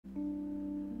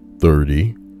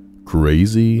30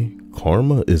 Crazy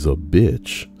Karma is a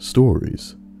Bitch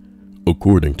Stories,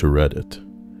 according to Reddit.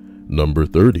 Number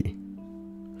 30.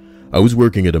 I was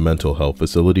working at a mental health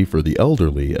facility for the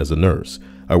elderly as a nurse.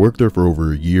 I worked there for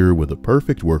over a year with a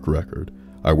perfect work record.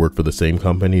 I worked for the same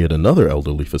company at another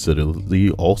elderly facility,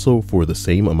 also for the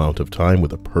same amount of time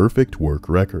with a perfect work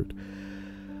record.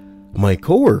 My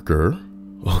coworker,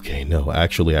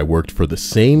 I worked for the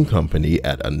same company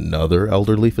at another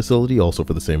elderly facility, also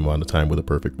for the same amount of time with a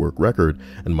perfect work record,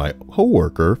 and my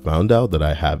coworker found out that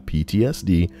I have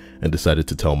PTSD and decided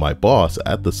to tell my boss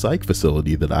at the psych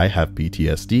facility that I have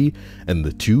PTSD, and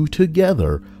the two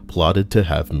together plotted to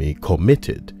have me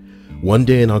committed. One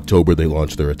day in October, they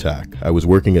launched their attack. I was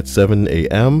working at 7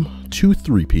 a.m. to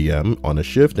 3 p.m. on a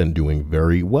shift and doing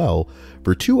very well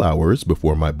for 2 hours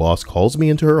before my boss calls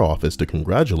me into her office to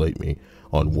congratulate me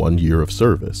on 1 year of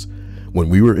service. When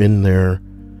we were in there,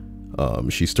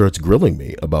 she starts grilling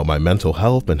me about my mental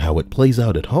health and how it plays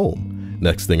out at home.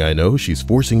 Next thing I know, she's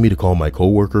forcing me to call my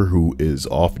coworker who is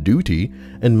off duty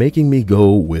and making me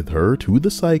go with her to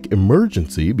the psych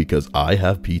emergency because I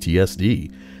have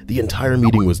PTSD. The entire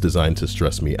meeting was designed to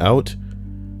stress me out.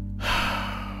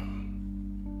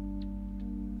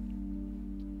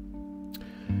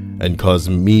 And cause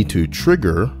me to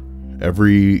trigger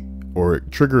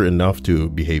enough to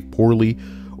behave poorly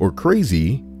or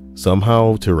crazy,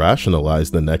 somehow to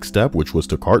rationalize the next step, which was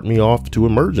to cart me off to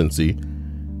emergency.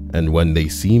 And when they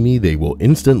see me, they will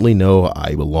instantly know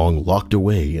I belong locked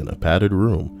away in a padded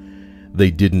room.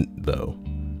 They didn't, though.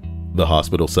 The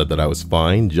hospital said that I was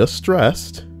fine, just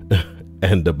stressed,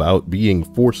 and about being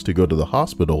forced to go to the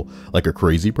hospital like a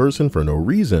crazy person for no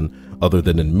reason other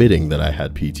than admitting that I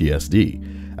had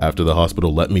PTSD. After the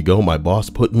hospital let me go, my boss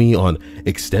put me on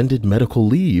extended medical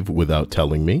leave without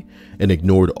telling me and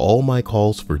ignored all my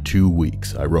calls for 2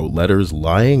 weeks. I wrote letters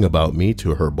lying about me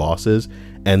to her bosses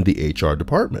and the HR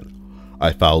department.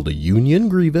 I filed a union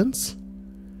grievance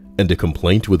and a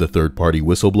complaint with a third-party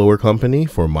whistleblower company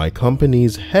for my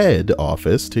company's head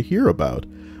office to hear about.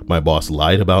 My boss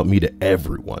lied about me to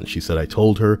everyone. She said I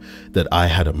told her that I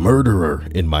had a murderer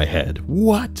in my head.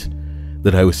 What?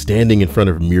 That I was standing in front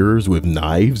of mirrors with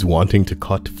knives wanting to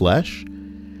cut flesh?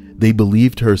 They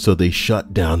believed her, so they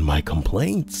shut down my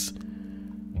complaints.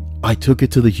 I took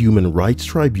it to the Human Rights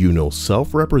Tribunal,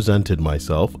 self-represented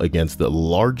myself against the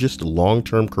largest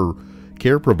long-term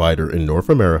care provider in North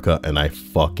America, and I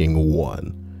fucking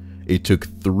won. It took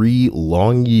 3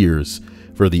 long years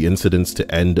for the incidents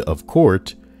to end of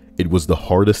court. It was the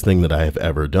hardest thing that I have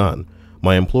ever done.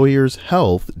 My employer's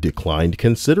health declined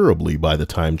considerably by the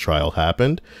time trial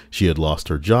happened. She had lost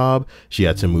her job, she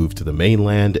had to move to the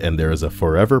mainland, and there is a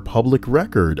forever public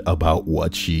record about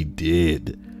what she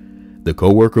did. The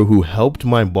coworker who helped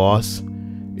my boss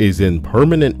is in the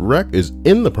permanent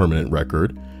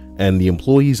record, and the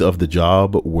employees of the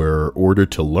job were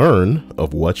ordered to learn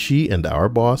of what she and our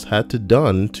boss had to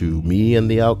done to me and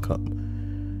the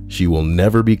outcome. She will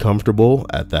never be comfortable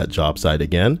at that job site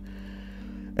again.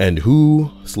 And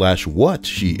who/what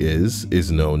she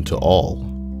is known to all.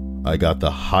 I got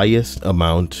the highest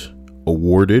amount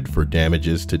awarded for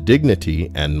damages to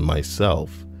dignity and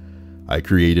myself. I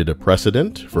created a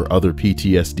precedent for other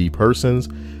PTSD persons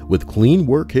with clean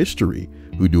work history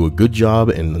who do a good job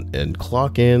and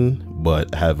clock in,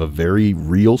 but have a very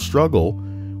real struggle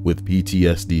with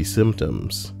PTSD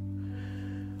symptoms.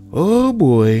 Oh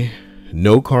boy,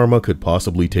 no karma could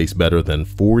possibly taste better than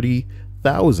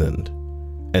 40,000.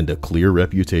 And a clear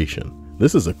reputation.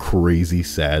 This is a crazy,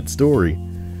 sad story.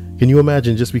 Can you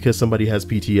imagine, just because somebody has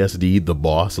PTSD, the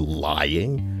boss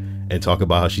lying and talk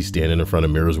about how she's standing in front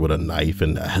of mirrors with a knife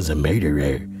and has a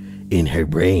murderer in her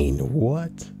brain?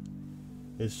 What?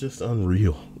 It's just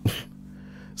unreal.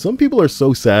 Some people are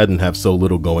so sad and have so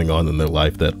little going on in their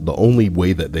life that the only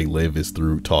way that they live is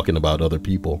through talking about other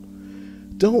people.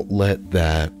 Don't let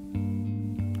that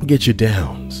get you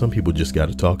down. Some people just got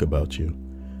to talk about you.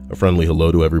 A friendly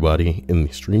hello to everybody in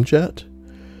the stream chat.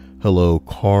 Hello,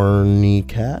 Carney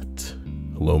Cat.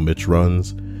 Hello, Mitch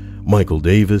Runs. Michael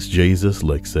Davis, Jesus,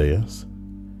 Lexeus.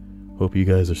 Hope you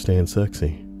guys are staying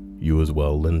sexy. You as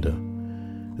well, Linda.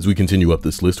 As we continue up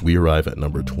this list, we arrive at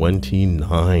number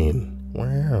 29.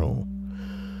 Wow.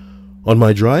 On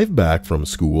my drive back from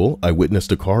school, I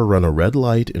witnessed a car run a red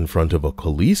light in front of a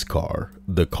police car.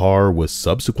 The car was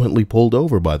subsequently pulled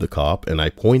over by the cop, and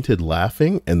I pointed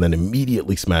laughing and then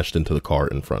immediately smashed into the car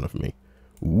in front of me.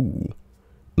 Ooh.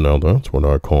 Now that's what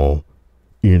I call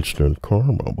instant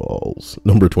karma balls.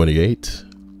 Number 28.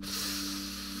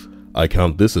 I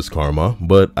count this as karma,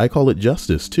 but I call it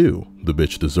justice too. The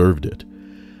bitch deserved it.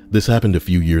 This happened a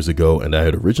few years ago, and I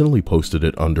had originally posted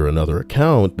it under another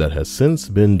account that has since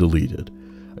been deleted.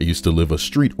 I used to live a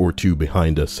street or two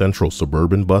behind a central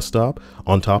suburban bus stop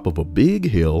on top of a big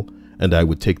hill, and I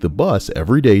would take the bus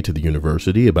every day to the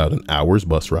university, about an hour's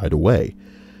bus ride away.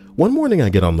 One morning I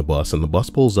get on the bus and the bus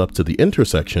pulls up to the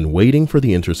intersection, waiting for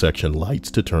the intersection lights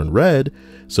to turn red,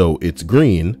 so it's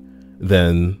green,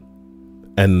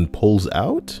 and pulls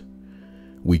out.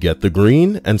 We get the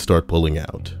green and start pulling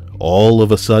out. All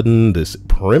of a sudden, this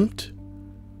primped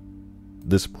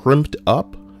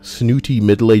up, snooty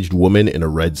middle-aged woman in a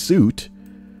red suit,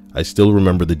 I still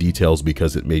remember the details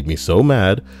because it made me so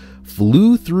mad,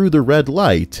 flew through the red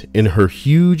light in her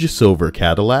huge silver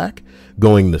Cadillac,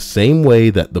 going the same way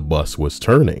that the bus was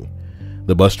turning.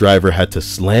 The bus driver had to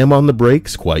slam on the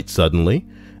brakes quite suddenly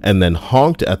and then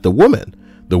honked at the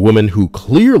woman who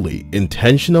clearly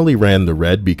intentionally ran the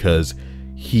red because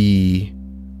he...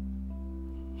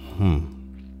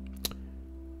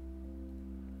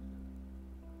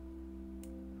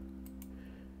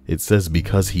 It says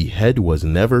because he head was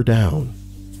never down.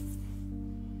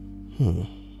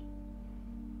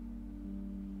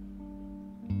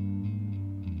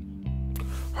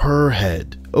 Her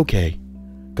head. Okay.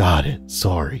 Got it.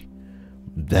 Sorry.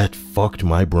 That fucked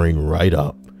my brain right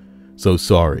up. So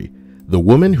sorry. The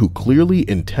woman who clearly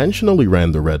intentionally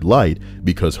ran the red light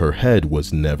because her head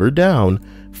was never down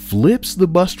flips the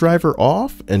bus driver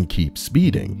off and keeps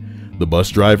speeding. The bus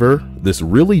driver, this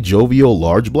really jovial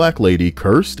large black lady,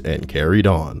 cursed and carried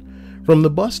on. From the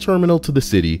bus terminal to the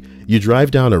city, you drive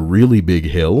down a really big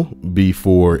hill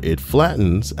before it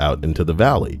flattens out into the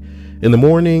valley. In the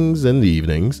mornings and the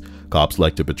evenings, cops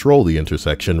like to patrol the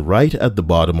intersection right at the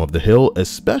bottom of the hill,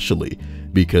 especially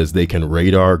because they can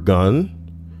radar gun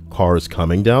cars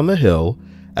coming down the hill,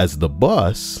 as the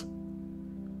bus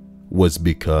was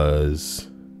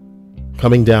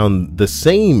coming down the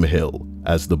same hill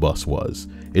as the bus was.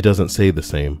 It doesn't say the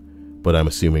same, but I'm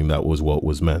assuming that was what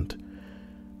was meant.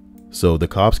 So the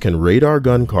cops can radar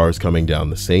gun cars coming down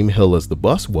the same hill as the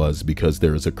bus was because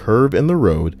there is a curve in the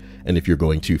road, and if you're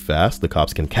going too fast, the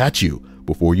cops can catch you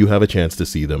before you have a chance to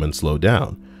see them and slow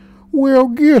down. Well,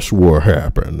 guess what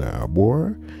happened now,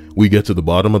 boy? We get to the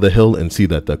bottom of the hill and see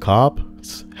that the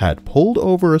cops had pulled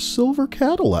over a silver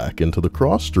Cadillac into the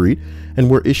cross street and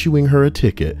were issuing her a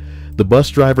ticket. The bus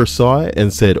driver saw it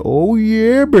and said, "Oh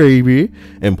yeah, baby,"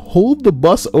 and pulled the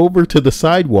bus over to the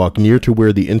sidewalk near to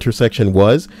where the intersection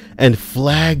was and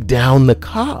flagged down the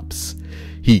cops.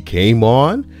 He came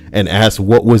on and asked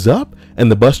what was up,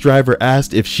 and the bus driver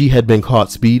asked if she had been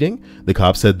caught speeding. The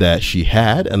cop said that she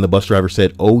had, and the bus driver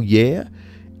said, "Oh yeah?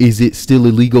 Is it still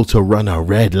illegal to run a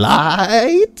red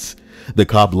light?" The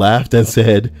cop laughed and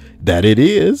said that it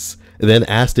is, then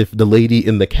asked if the lady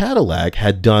in the Cadillac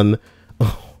had done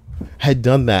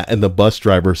that, and the bus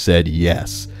driver said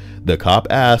yes. The cop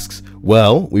asks,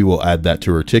 "Well, we will add that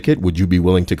to her ticket. Would you be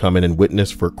willing to come in and witness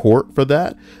for court for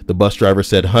that?" The bus driver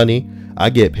said, "Honey,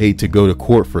 I get paid to go to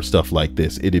court for stuff like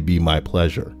this. It'd be my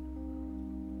pleasure."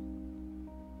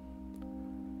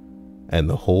 And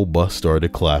the whole bus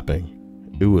started clapping.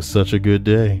 It was such a good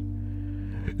day.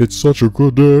 It's such a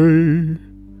good day.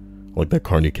 Like that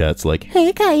Carney Cat's like,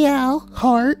 "Hey, Kyle,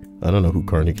 heart." I don't know who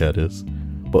Carney Cat is,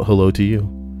 but hello to you.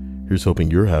 Here's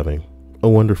hoping you're having a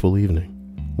wonderful evening.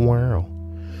 Wow.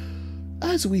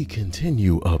 As we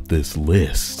continue up this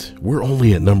list, we're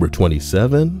only at number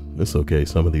 27. It's okay,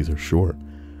 some of these are short.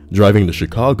 Driving to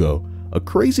Chicago, a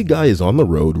crazy guy is on the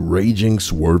road, raging,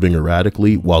 swerving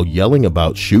erratically while yelling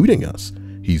about shooting us.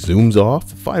 He zooms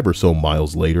off. 5 or so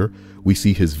miles later, we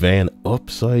see his van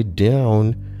upside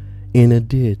down in a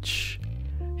ditch.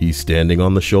 He's standing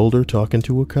on the shoulder talking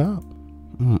to a cop.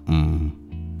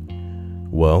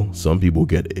 Well, some people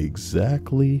get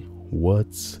exactly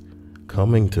what's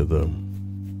coming to them.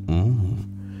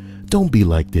 Don't be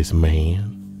like this,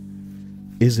 man.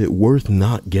 Is it worth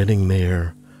not getting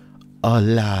there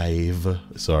alive?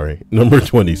 Sorry. Number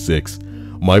 26.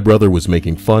 My brother was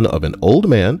making fun of an old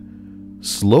man.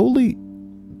 Slowly.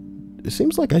 It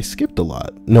seems like I skipped a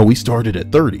lot. No, we started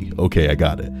at 30. Okay, I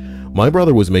got it. My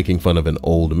brother was making fun of an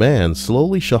old man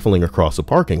slowly shuffling across a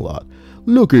parking lot.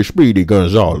 "Look at Speedy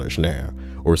Gonzales now,"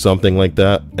 or something like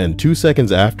that. And 2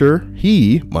 seconds after,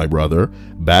 my brother,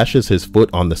 bashes his foot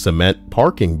on the cement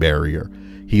parking barrier.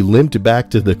 He limped back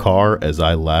to the car as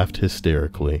I laughed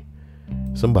hysterically.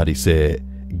 Somebody said,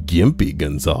 "Gimpy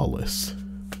Gonzales."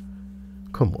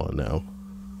 Come on now.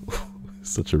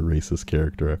 Such a racist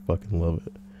character. I fucking love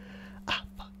it. I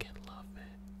fucking love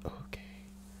it. Okay.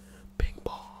 Bing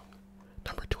bong.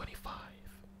 Number 25.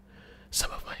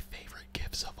 Some of my favorite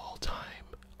gifs of all time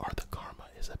are the karma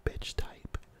is a bitch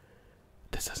type.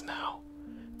 This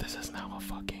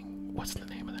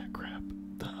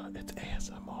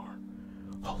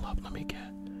Hold up,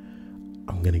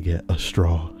 I'm gonna get a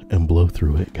straw and blow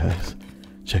through it, guys.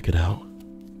 Check it out.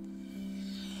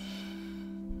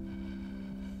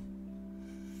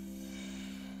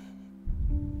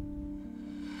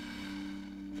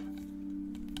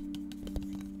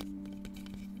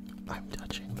 I'm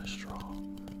touching the straw.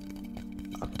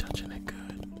 I'm touching it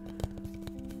good.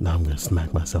 Now I'm gonna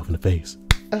smack myself in the face.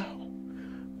 Ow.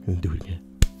 I'm gonna do it again.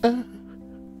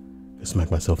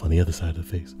 Smack myself on the other side of the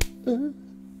face.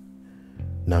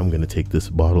 Now I'm gonna take this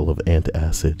bottle of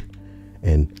antacid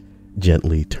and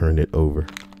gently turn it over.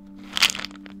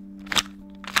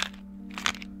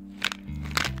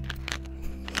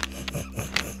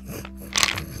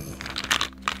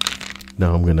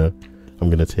 Now I'm gonna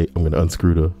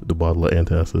unscrew the bottle of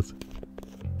antacids.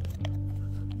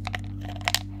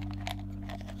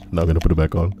 Now I'm gonna put it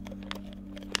back on.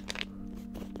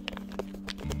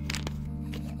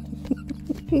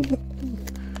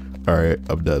 Alright,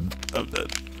 I'm done.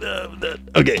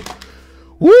 Okay.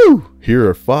 Woo! Here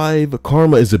are 5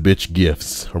 Karma is a Bitch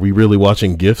gifts. Are we really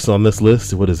watching gifts on this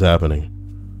list? What is happening?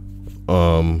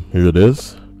 Here it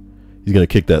is. He's gonna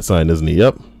kick that sign, isn't he?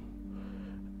 Yep.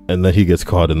 And then he gets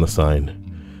caught in the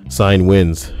sign. Sign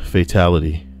wins.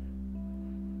 Fatality.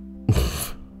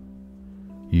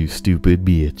 You stupid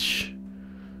bitch.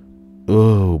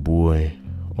 Oh boy.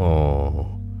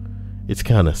 Oh. It's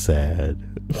kind of sad.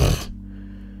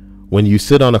 When you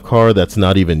sit on a car that's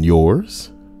not even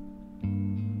yours.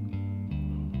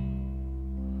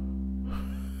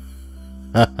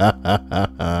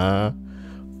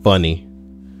 Funny.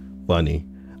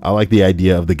 I like the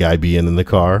idea of the guy being in the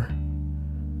car.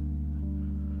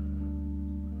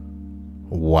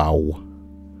 Wow.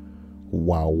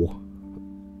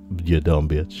 You dumb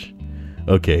bitch.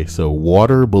 Okay, so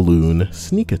water balloon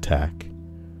sneak attack.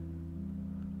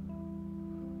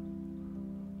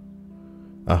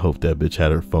 I hope that bitch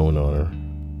had her phone on her.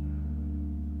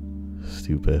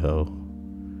 Stupid hell.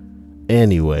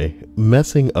 Anyway,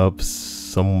 messing up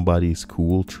somebody's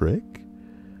cool trick?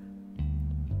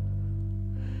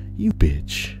 You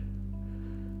bitch.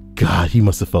 God, he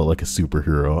must have felt like a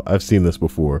superhero. I've seen this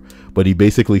before, but he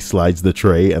basically slides the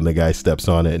tray and the guy steps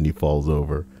on it and he falls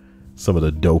over. Some of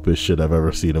the dopest shit I've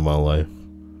ever seen in my life.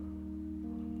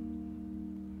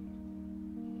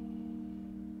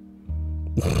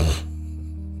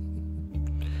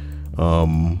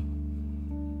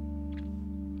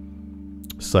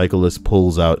 Cyclist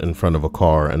pulls out in front of a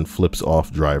car and flips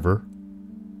off driver.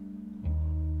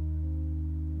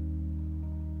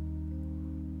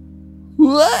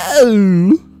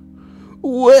 Whoa!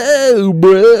 Whoa,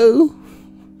 bro!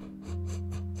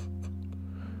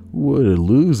 What a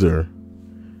loser.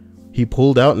 He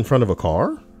pulled out in front of a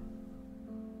car?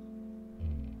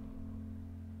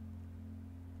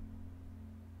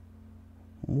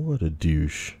 What a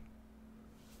douche.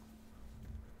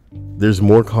 There's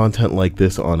more content like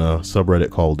this on a subreddit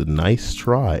called Nice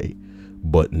Try,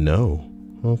 but no.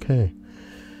 Okay.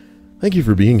 Thank you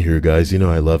for being here, guys. You know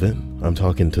I love it. I'm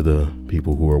talking to the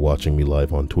people who are watching me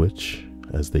live on Twitch,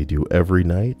 as they do every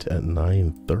night at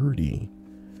 9:30.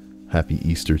 Happy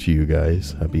Easter to you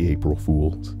guys. Happy April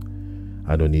Fools.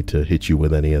 I don't need to hit you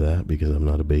with any of that because I'm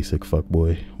not a basic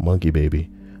fuckboy monkey baby.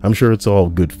 I'm sure it's all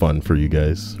good fun for you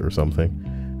guys or something,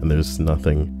 and there's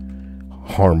nothing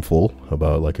harmful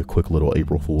about like a quick little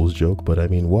April Fool's joke, but I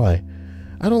mean, why?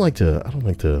 I don't like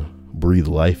to breathe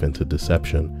life into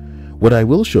deception. What I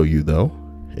will show you though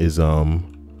is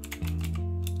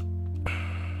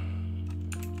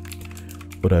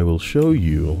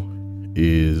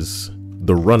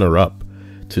the runner-up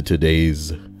to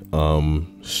today's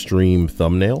stream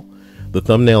thumbnail. The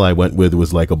thumbnail I went with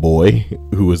was like a boy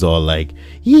who was all like,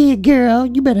 "Yeah, girl,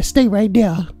 you better stay right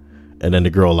there." And then the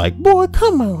girl like, "Boy,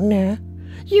 come on now.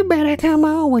 You better come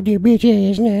on with your bitch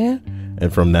ass now."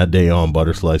 And from that day on,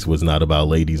 Butterslice was not about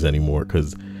ladies anymore,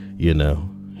 because, you know,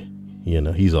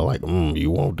 he's all like, "You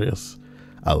want this?"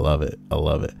 I love it.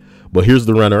 But here's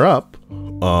the runner-up.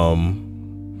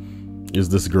 Is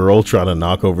this girl trying to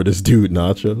knock over this dude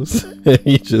nachos?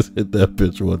 He just hit that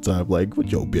bitch one time, like,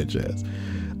 "With your bitch ass."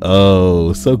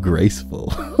 Oh, so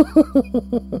graceful.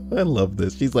 I love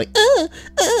this. She's like,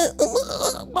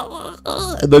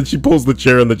 and then she pulls the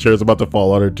chair and the chair's about to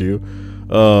fall on her too.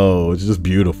 Oh, it's just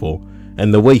beautiful.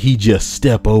 And the way he just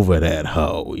step over that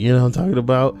hoe, you know what I'm talking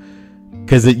about?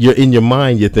 Because you're in your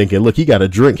mind, you're thinking, look, he got a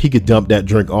drink. He could dump that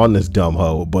drink on this dumb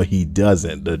hoe, but he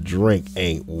doesn't. The drink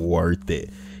ain't worth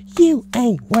it. You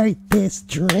ain't worth this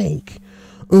drink.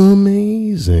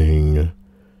 Amazing.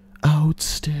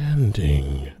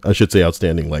 Outstanding. I should say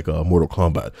outstanding like Mortal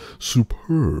Kombat.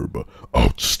 Superb.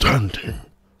 Outstanding.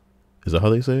 Is that how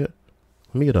they say it?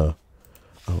 Let me get a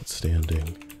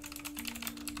Outstanding.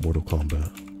 Mortal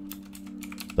Kombat.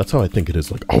 That's how I think it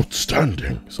is, like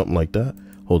outstanding. Something like that.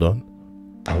 Hold on.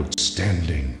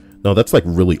 Outstanding. No, that's like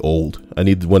really old. I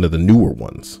need one of the newer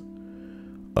ones.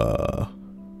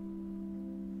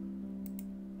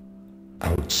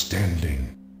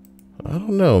 Outstanding. I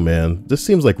don't know, man. This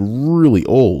seems like really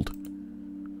old.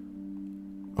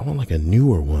 I want like a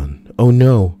newer one. Oh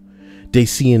no. They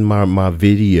seeing my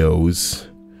videos.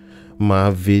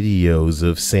 My videos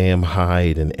of Sam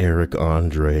Hyde and Eric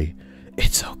Andre.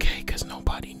 It's okay, because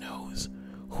nobody knows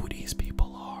who these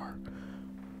people are.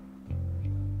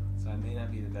 So I may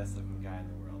not be the best looking guy in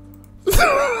the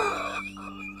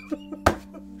world.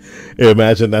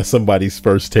 Imagine that's somebody's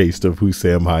first taste of who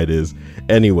Sam Hyde is.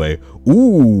 Anyway,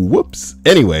 ooh, whoops.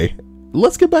 Anyway,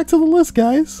 let's get back to the list,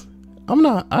 guys.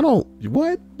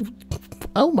 What?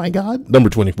 Oh my God.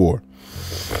 Number 24.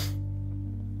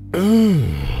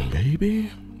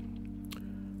 Baby.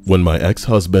 When my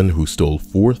ex-husband, who stole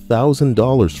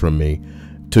 $4,000 from me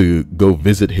to go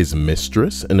visit his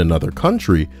mistress in another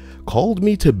country, called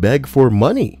me to beg for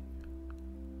money.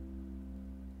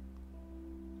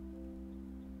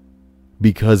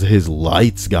 Because his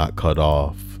lights got cut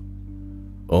off.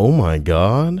 Oh my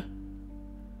God.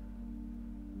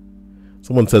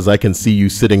 Someone says, I can see you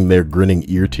sitting there grinning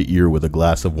ear to ear with a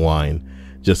glass of wine,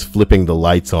 just flipping the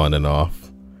lights on and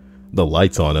off. The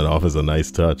lights on and off is a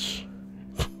nice touch.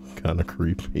 Kind of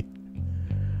creepy.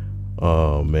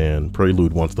 Oh man,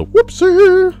 Prelude wants the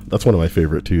whoopsie. That's one of my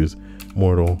favorite twos.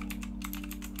 Mortal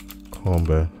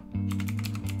Kombat.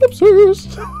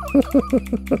 Whoopsies.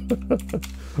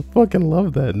 Fucking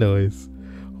love that noise.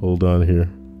 Hold on here.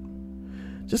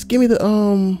 Just give me the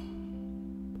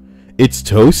It's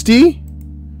toasty?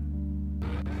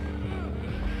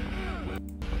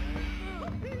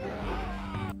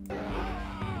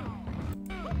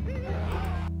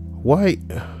 Why?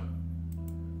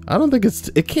 I don't think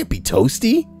it can't be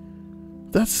toasty.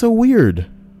 That's so weird.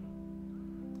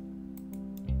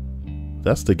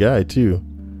 That's the guy too.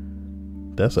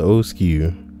 That's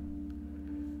OSKU.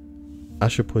 I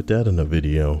should put that in a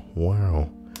video.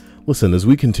 Wow. Listen, as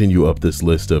we continue up this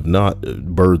list of not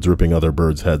birds ripping other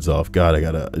birds' heads off, God,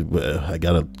 I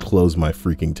gotta close my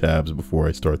freaking tabs before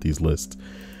I start these lists.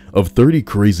 Of 30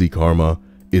 crazy karma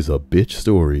is a bitch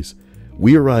stories.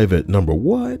 We arrive at number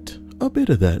what? A bit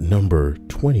of that number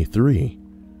 23.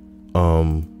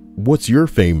 What's your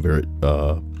favorite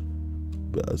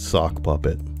sock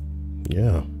puppet?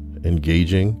 Yeah,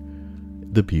 engaging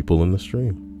the people in the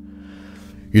stream.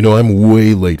 You know, I'm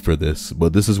way late for this,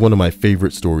 but this is one of my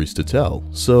favorite stories to tell.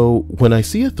 So when I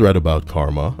see a thread about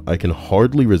karma, I can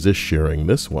hardly resist sharing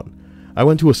this one. I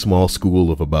went to a small school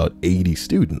of about 80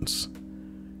 students.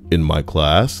 In my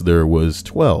class, there was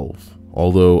 12.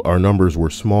 Although our numbers were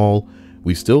small,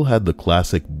 we still had the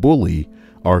classic bully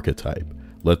archetype.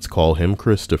 Let's call him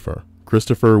Christopher.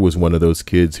 Christopher was one of those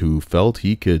kids who felt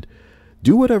he could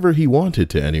do whatever he wanted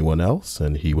to anyone else,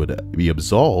 and he would be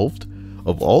absolved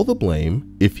of all the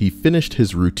blame if he finished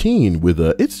his routine with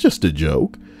a "it's just a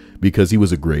joke," because he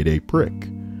was a grade A prick.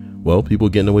 Well, people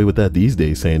getting away with that these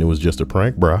days, saying it was just a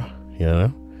prank, brah, you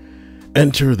know?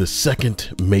 Enter the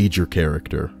second major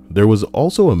character. There was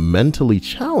also a mentally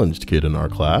challenged kid in our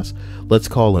class. Let's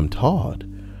call him Todd.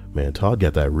 Man, Todd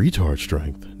got that retard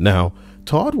strength. Now,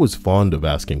 Todd was fond of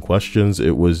asking questions.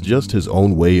 It was just his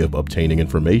own way of obtaining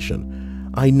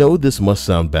information. I know this must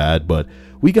sound bad, but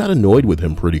we got annoyed with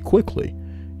him pretty quickly.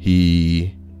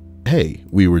 Hey,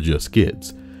 we were just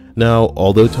kids. Now,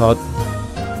 although Todd...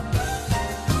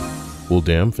 Well,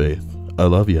 damn, Faith, I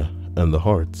love ya, and the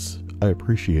hearts. I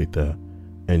appreciate that.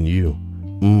 And you,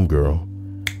 girl.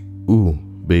 Ooh,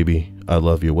 baby, I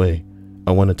love your way.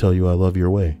 I want to tell you I love your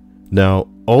way. Now,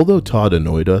 although Todd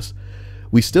annoyed us,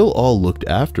 we still all looked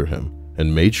after him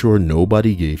and made sure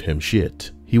nobody gave him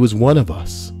shit. He was one of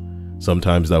us.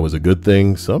 Sometimes that was a good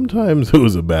thing, sometimes it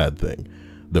was a bad thing.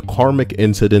 The karmic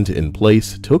incident in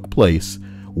place took place,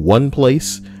 one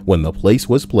place when the place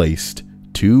was placed,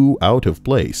 two out of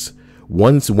place,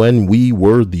 once when we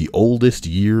were the oldest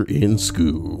year in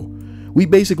school. We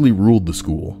basically ruled the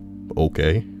school.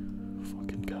 Okay.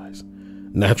 Fucking guys.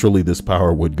 Naturally, this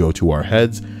power would go to our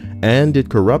heads, and it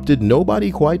corrupted nobody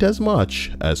quite as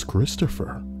much as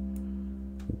Christopher.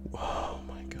 Oh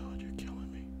my God, you're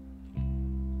killing me.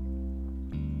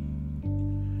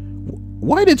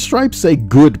 Why did Stripe say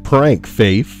good prank,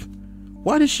 Faith?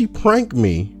 Why did she prank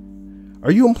me?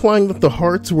 Are you implying that the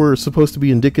hearts were supposed to be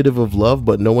indicative of love,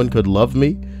 but no one could love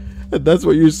me? And that's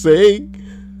what you're saying?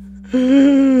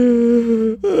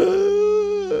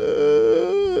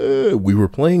 We were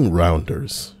playing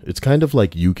rounders. It's kind of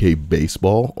like UK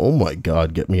baseball. Oh my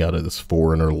god, get me out of this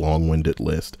foreigner long-winded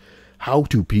list. How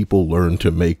do people learn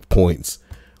to make points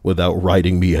without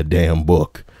writing me a damn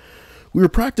book? We were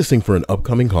practicing for an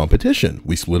upcoming competition.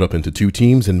 We split up into 2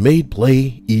 teams and made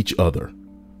play each other.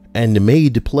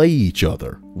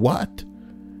 What?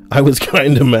 I was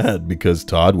kind of mad because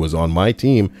Todd was on my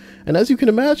team, and as you can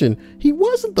imagine, he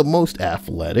wasn't the most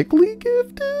athletically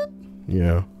gifted.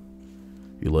 Yeah.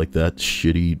 You like that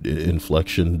shitty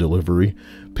inflection delivery?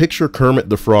 Picture Kermit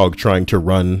the Frog trying to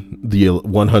run the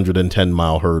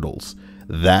 110-mile hurdles.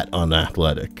 That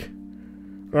unathletic.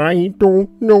 I don't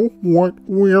know what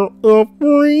we're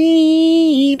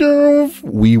afraid of.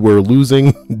 We were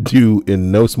losing due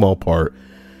in no small part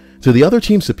to the other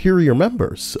team's superior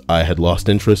members. I had lost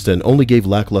interest and only gave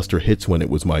lackluster hits when it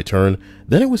was my turn.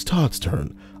 Then it was Todd's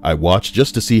turn. I watched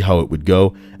just to see how it would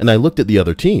go, and I looked at the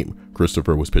other team.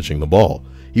 Christopher was pitching the ball.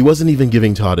 He wasn't even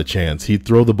giving Todd a chance. He'd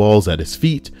throw the balls at his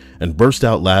feet and burst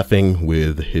out laughing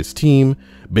with his team.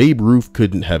 Babe Ruth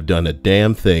couldn't have done a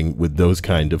damn thing with those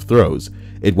kind of throws.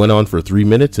 It went on for 3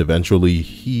 minutes. Eventually,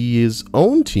 his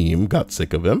own team got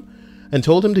sick of him and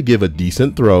told him to give a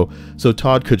decent throw so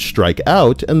Todd could strike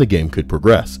out and the game could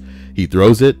progress. He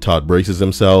throws it. Todd braces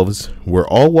himself. We're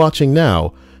all watching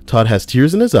now. Todd has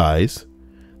tears in his eyes.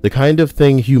 The kind of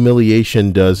thing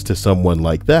humiliation does to someone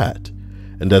like that.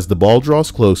 And as the ball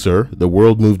draws closer, the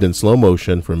world moved in slow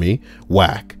motion for me.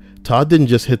 Whack. Todd didn't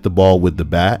just hit the ball with the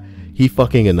bat, he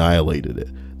fucking annihilated it.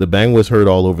 The bang was heard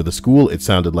all over the school. It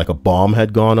sounded like a bomb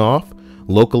had gone off,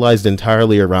 localized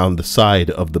entirely around the side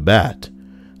of the bat.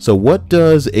 So what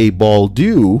does a ball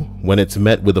do when it's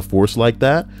met with a force like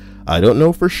that? I don't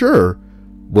know for sure,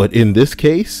 but in this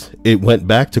case, it went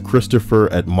back to Christopher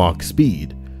at Mach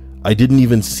speed. I didn't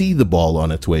even see the ball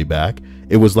on its way back.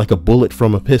 It was like a bullet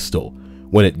from a pistol.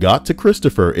 When it got to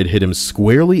Christopher, it hit him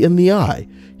squarely in the eye.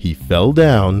 He fell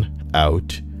down,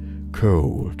 out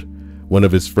cold. One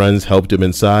of his friends helped him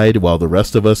inside while the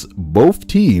rest of us, both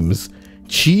teams,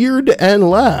 cheered and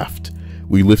laughed.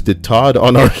 We lifted Todd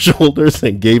on our shoulders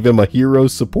and gave him a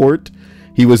hero's support.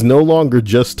 He was no longer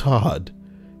just Todd.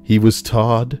 He was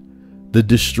Todd, the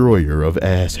destroyer of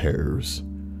ass hairs.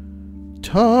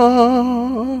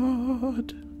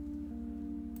 Todd.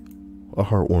 A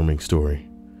heartwarming story.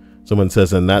 Someone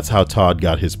says, and that's how Todd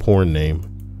got his porn name.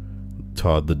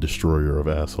 Todd, the destroyer of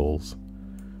assholes.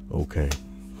 Okay.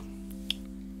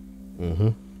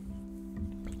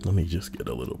 Let me just get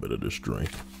a little bit of this drink.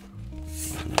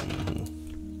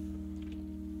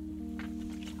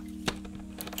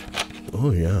 Oh,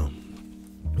 yeah.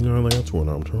 You know, that's what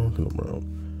I'm talking about.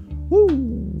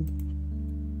 Woo!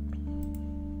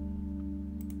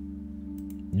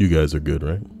 You guys are good,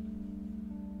 right?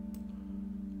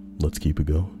 Let's keep it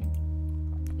going.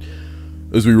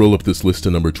 As we roll up this list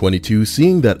to number 22,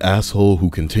 seeing that asshole who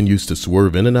continues to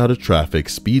swerve in and out of traffic,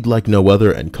 speed like no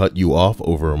other, and cut you off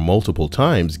over multiple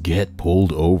times, get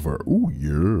pulled over. Ooh,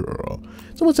 yeah.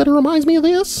 Someone said it reminds me of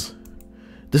this.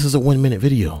 This is a 1-minute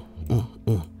video.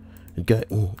 It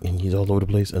got, and he's all over the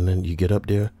place, and then you get up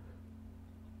there.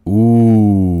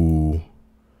 Ooh.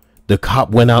 The cop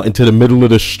went out into the middle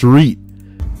of the street.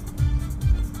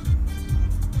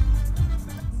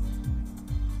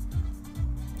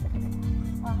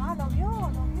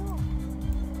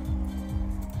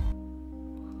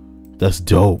 That's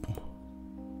dope.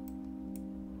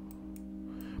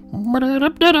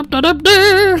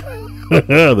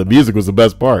 The music was the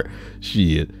best part.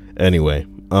 Shit. Anyway,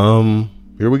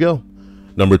 here we go.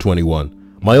 Number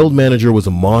 21. My old manager was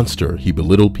a monster. He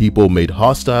belittled people, made a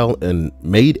hostile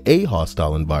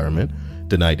environment,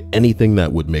 denied anything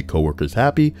that would make coworkers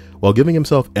happy, while giving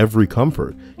himself every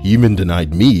comfort. He even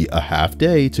denied me a half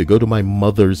day to go to my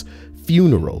mother's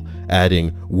funeral,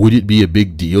 adding, "Would it be a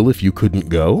big deal if you couldn't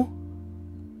go?"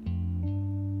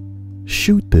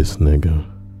 Shoot this nigga.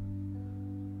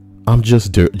 I'm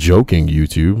just joking,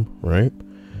 YouTube, right?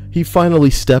 He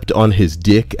finally stepped on his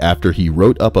dick after he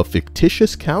wrote up a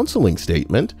fictitious counseling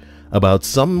statement about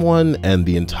someone, and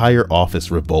the entire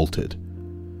office revolted.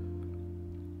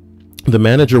 The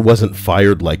manager wasn't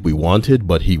fired like we wanted,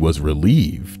 but he was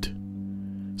relieved.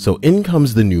 So in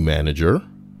comes the new manager,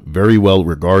 very well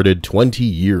regarded,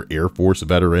 20-year Air Force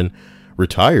veteran,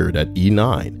 retired at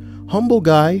E9. Humble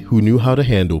guy who knew how to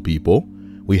handle people.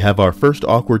 We have our first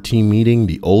awkward team meeting,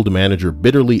 the old manager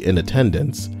bitterly in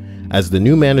attendance. As the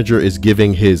new manager is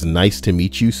giving his nice to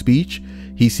meet you speech,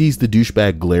 he sees the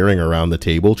douchebag glaring around the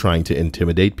table trying to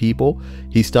intimidate people.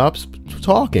 He stops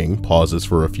talking, pauses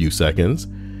for a few seconds,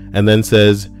 and then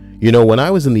says, "You know, when I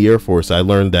was in the Air Force, I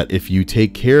learned that if you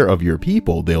take care of your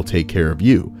people, they'll take care of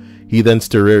you." He then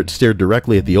stared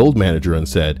directly at the old manager and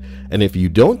said, "And if you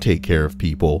don't take care of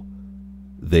people,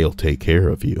 they'll take care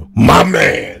of you." My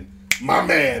man,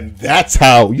 that's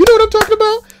how, you know what I'm talking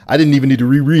about? I didn't even need to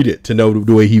reread it to know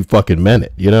the way he fucking meant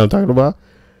it. You know what I'm talking about?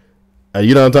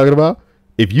 You know what I'm talking about?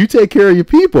 If you take care of your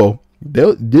people,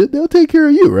 they'll take care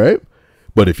of you, right?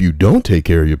 But if you don't take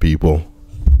care of your people,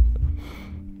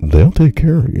 they'll take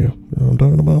care of you. You know what I'm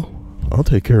talking about? I'll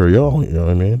take care of y'all, you know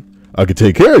what I mean? I could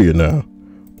take care of you now,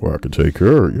 or I could take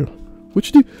care of you.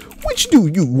 Which do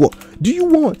you want? Do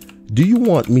you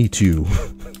want me to?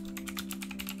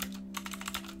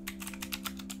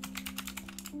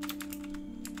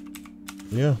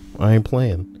 Yeah, I ain't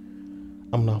playing.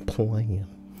 I'm not playing.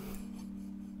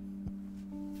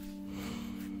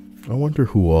 I wonder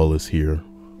who all is here.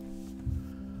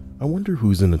 I wonder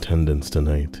who's in attendance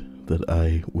tonight that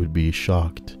I would be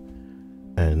shocked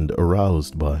and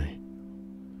aroused by.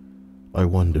 I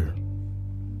wonder.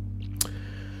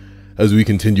 As we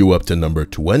continue up to number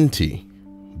 20,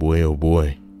 boy oh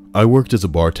boy, I worked as a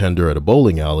bartender at a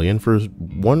bowling alley, and for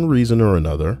one reason or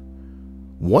another,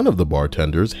 one of the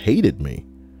bartenders hated me.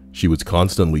 She was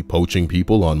constantly poaching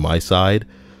people on my side.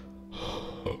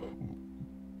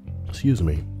 Excuse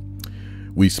me.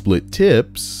 We split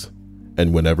tips,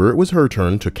 and whenever it was her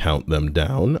turn to count them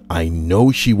down, I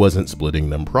know she wasn't splitting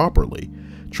them properly.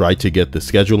 Tried to get the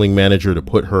scheduling manager to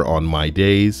put her on my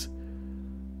days.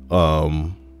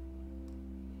 I'm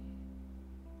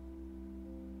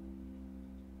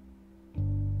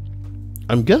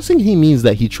guessing he means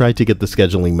that he tried to get the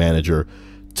scheduling manager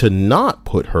to not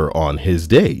put her on his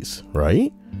days,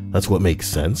 right? That's what makes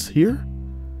sense here.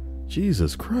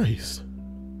 Jesus Christ.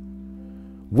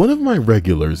 One of my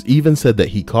regulars even said that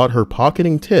he caught her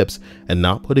pocketing tips and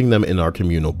not putting them in our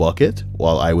communal bucket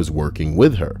while I was working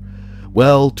with her.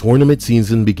 Well, tournament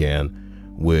season began,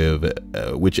 with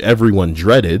which everyone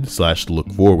dreaded /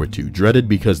 looked forward to. Dreaded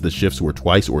because the shifts were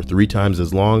twice or 3 times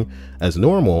as long as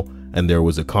normal, and there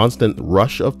was a constant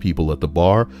rush of people at the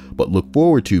bar, but looked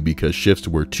forward to because shifts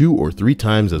were 2 or 3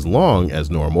 times as long as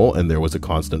normal, and there was a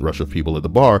constant rush of people at the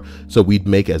bar, so we'd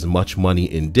make as much money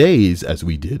in days as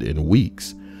we did in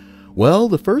weeks. Well,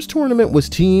 the first tournament was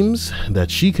teams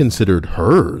that she considered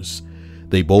hers.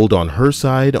 They bowled on her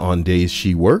side on days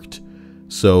she worked,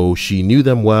 so she knew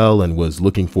them well and was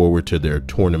looking forward to their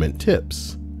tournament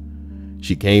tips.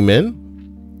 She came in,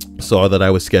 saw that I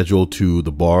was scheduled to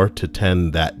the bar to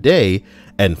 10 that day,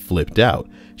 and flipped out.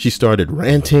 She started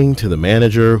ranting to the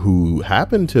manager, who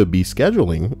happened to be the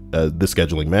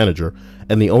scheduling manager,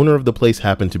 and the owner of the place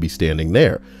happened to be standing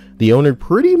there. The owner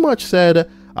pretty much said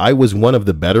I was one of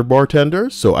the better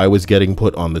bartenders, so I was getting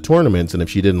put on the tournaments, and if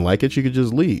she didn't like it, she could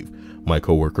just leave. My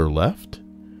coworker left,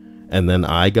 and then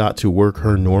I got to work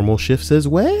her normal shifts as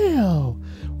well.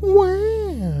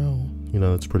 Wow. You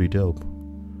know, that's pretty dope.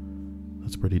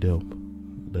 That's pretty dope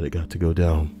that it got to go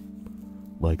down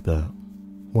like that.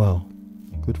 Wow.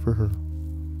 Good for her.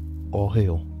 All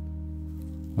hail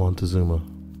Montezuma.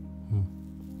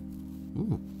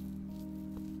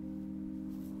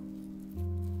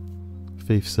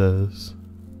 Faith says,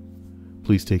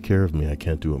 "Please take care of me. I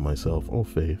can't do it myself." Oh,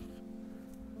 Faith.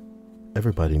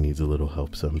 Everybody needs a little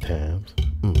help sometimes.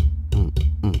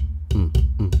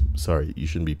 Sorry, you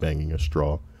shouldn't be banging a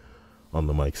straw on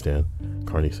the mic stand.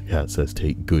 Carney Cat says,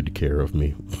 "Take good care of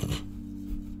me."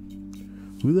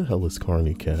 Who the hell is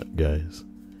Carney Cat, guys?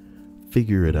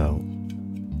 Figure it out.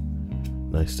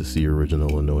 Nice to see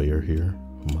Original Annoyer here,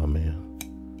 my man.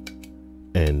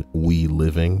 And We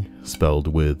Living, spelled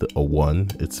with a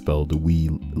 1. It's spelled We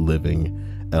Living,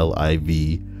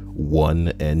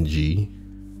 LIV1NG.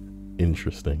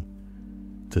 Interesting,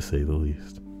 to say the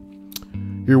least.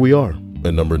 Here we are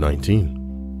at number 19.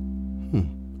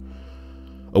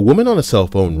 A woman on a cell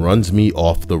phone runs me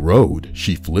off the road.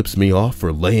 She flips me off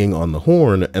for laying on the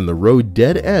horn, and the road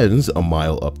dead ends a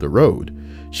mile up the road.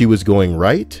 She was going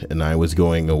right, and I was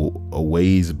going a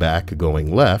ways back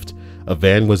going left. A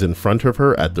van was in front of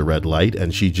her at the red light,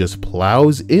 and she just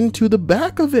plows into the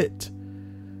back of it.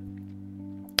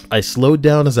 I slowed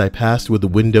down as I passed with the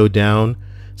window down,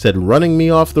 said running me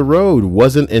off the road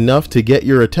wasn't enough to get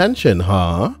your attention,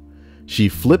 huh? She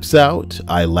flips out,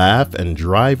 I laugh, and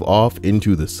drive off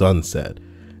into the sunset.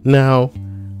 Now,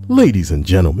 ladies and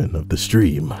gentlemen of the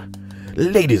stream,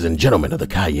 ladies and gentlemen of the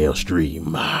Kyle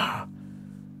stream,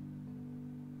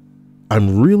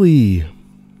 I'm really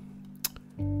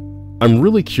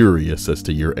curious as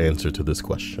to your answer to this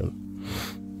question.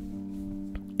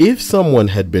 If someone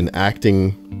had been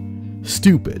acting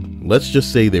stupid, let's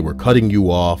just say they were cutting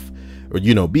you off or,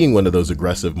 you know, being one of those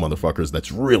aggressive motherfuckers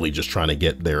that's really just trying to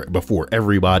get there before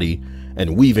everybody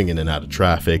and weaving in and out of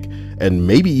traffic, and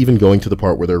maybe even going to the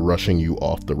part where they're rushing you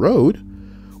off the road,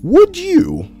 would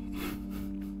you,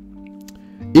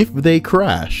 if they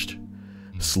crashed,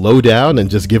 slow down and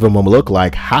just give them a look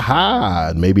like, haha,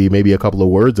 and maybe a couple of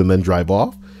words and then drive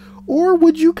off? Or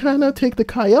would you kind of take the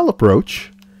Kyle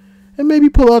approach and maybe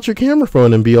pull out your camera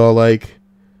phone and be all like,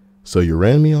 so you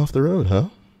ran me off the road, huh?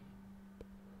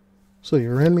 So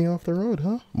you ran me off the road,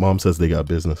 huh? Mom says they got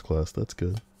business class. That's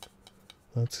good.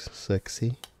 That's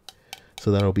sexy.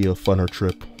 So that'll be a funner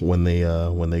trip when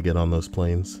they get on those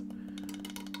planes.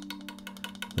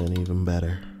 And even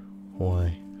better.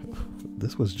 Why?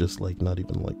 This was just like not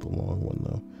even like the long one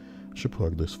though. I should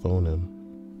plug this phone in.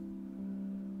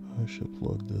 I should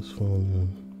plug this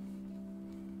phone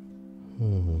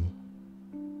in.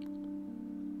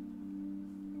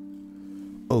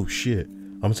 Oh shit.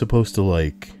 I'm supposed to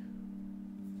like,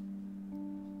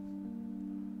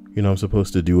 you know, I'm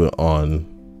supposed to do it on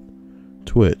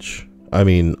Twitch. I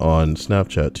mean on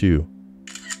Snapchat too.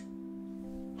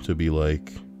 To be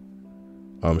like,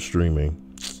 I'm streaming.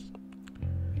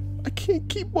 I can't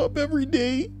keep up every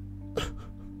day.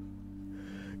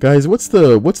 Guys, what's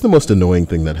the most annoying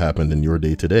thing that happened in your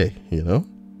day today? You know?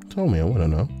 Tell me, I wanna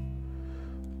know.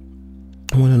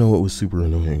 I wanna know what was super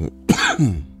annoying.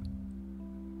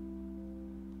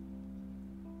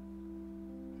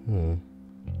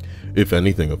 If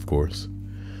anything, of course.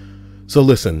 So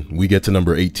listen, we get to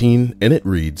number 18, and it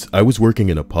reads, I was working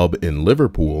in a pub in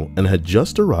Liverpool and had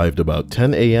just arrived about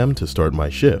 10 a.m. to start my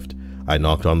shift. I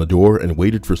knocked on the door and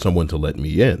waited for someone to let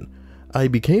me in. I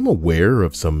became aware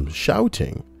of some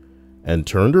shouting and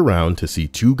turned around to see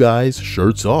two guys,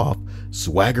 shirts off,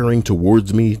 swaggering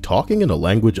towards me, talking in a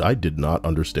language I did not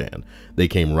understand. They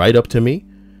came right up to me,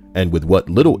 and with what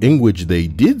little English they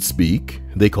did speak,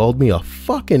 they called me a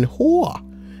fucking whore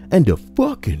and a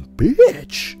fucking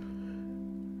bitch.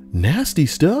 Nasty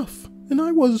stuff, and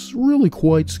I was really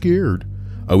quite scared.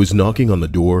 I was knocking on the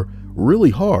door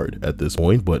really hard at this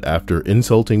point, but after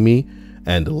insulting me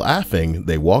and laughing,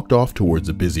 they walked off towards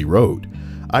a busy road.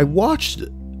 I watched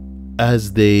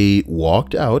as they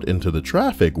walked out into the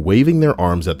traffic, waving their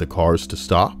arms at the cars to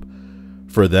stop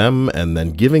for them and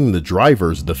then giving the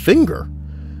drivers the finger.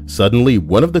 Suddenly,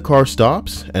 one of the cars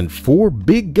stops and four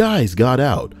big guys got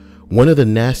out. One of the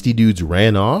nasty dudes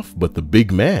ran off, but the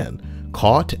big man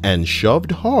caught and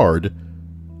shoved hard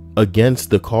against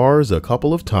the cars a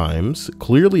couple of times,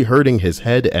 clearly hurting his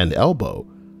head and elbow.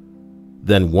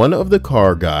 Then one of the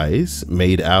car guys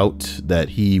made out that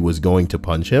he was going to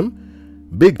punch him,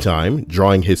 big time,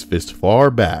 drawing his fist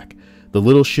far back. The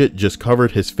little shit just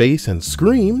covered his face and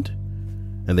screamed,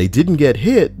 and they didn't get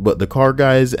hit, but the car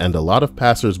guys and a lot of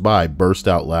passers-by burst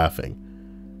out laughing.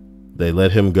 They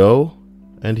let him go,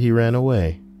 and he ran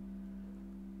away.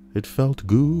 It felt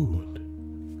good.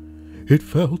 It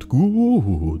felt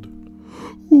good.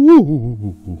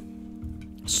 Ooh,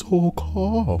 so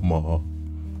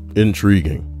calm.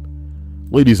 Intriguing.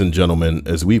 Ladies and gentlemen,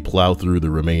 as we plow through the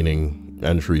remaining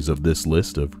entries of this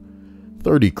list of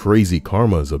 30 crazy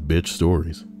karmas of bitch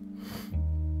stories,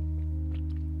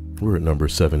 we're at number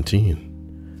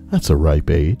 17. That's a ripe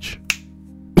age.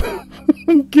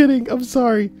 I'm kidding. I'm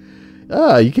sorry.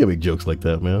 You can't make jokes like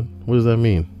that, man. What does that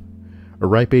mean? A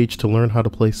ripe age to learn how to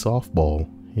play softball.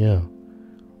 Yeah.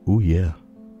 Ooh, yeah.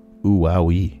 Ooh,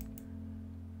 wowee.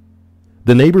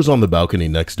 The neighbors on the balcony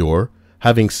next door,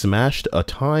 having smashed a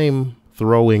time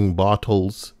throwing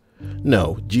bottles.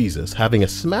 No, Jesus, having a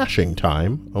smashing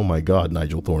time. Oh my God,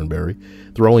 Nigel Thornberry.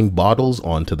 Throwing bottles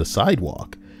onto the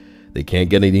sidewalk. They can't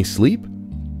get any sleep,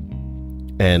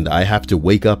 and I have to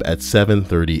wake up at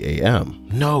 7:30 a.m.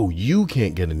 No, you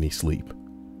can't get any sleep.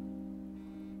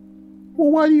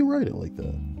 Well, why do you write it like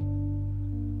that?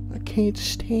 I can't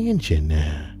stand you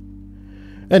now.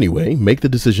 Anyway, make the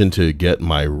decision to get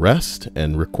my rest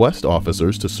and request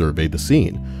officers to survey the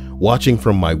scene. Watching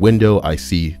from my window, I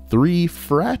see 3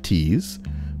 fratties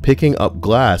picking up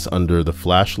glass under the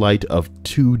flashlight of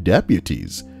 2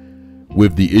 deputies.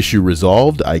 With the issue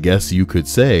resolved, I guess you could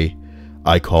say,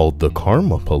 I called the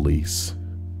karma police.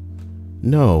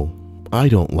 No, I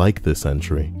don't like this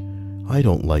entry. I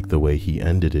don't like the way he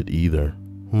ended it either.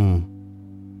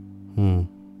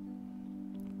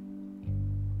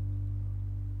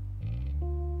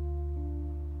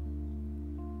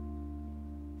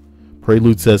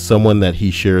 Prelude says someone that he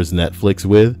shares Netflix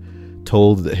with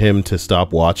told him to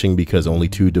stop watching because only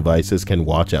 2 devices can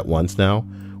watch at once now.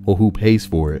 Well, who pays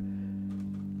for it?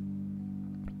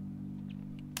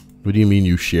 What do you mean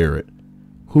you share it?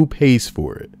 Who pays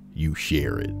for it? You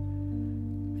share it.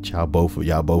 Y'all both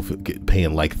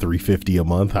paying like $3.50 a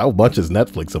month. How much is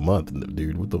Netflix a month,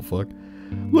 dude? What the fuck?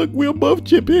 Look, we'll both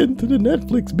chip in to the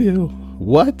Netflix bill.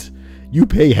 What? You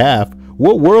pay half?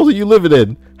 What world are you living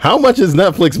in? How much is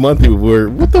Netflix monthly?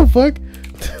 What the fuck?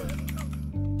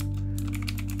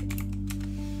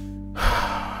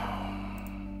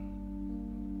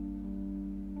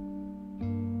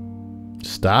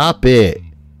 Stop it.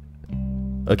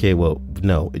 Okay, well,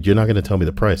 no, you're not going to tell me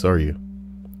the price, are you?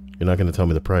 You're not going to tell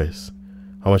me the price.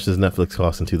 How much does Netflix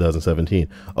cost in 2017?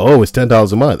 Oh, it's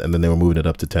 $10 a month, and then they were moving it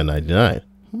up to $10.99.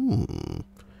 I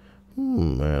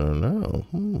don't know.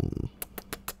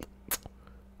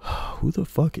 Who the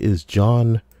fuck is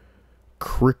John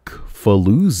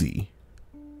Crickfaloozy?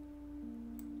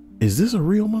 Is this a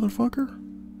real motherfucker?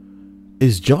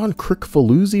 Is John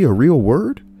Crickfaloozy a real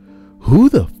word? Who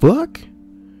the fuck?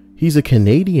 He's a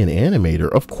Canadian animator.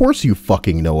 Of course you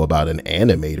fucking know about an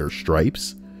animator,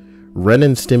 Stripes. Ren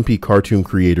and Stimpy cartoon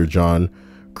creator John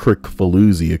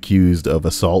Crickfaloozy accused of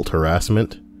assault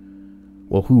harassment.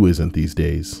 Well, who isn't these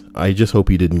days? I just hope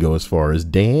he didn't go as far as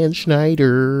Dan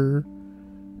Schneider.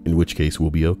 In which case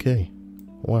we'll be okay.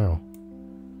 Wow.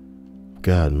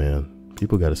 God, man.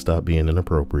 People gotta stop being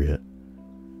inappropriate.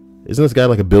 Isn't this guy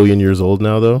like 1 billion years old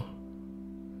now, though?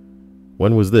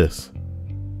 When was this?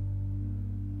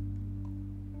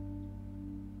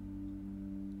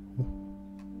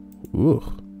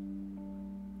 Ugh.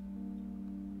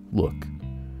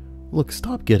 Look,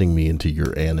 stop getting me into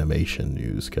your animation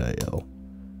news, Kyle.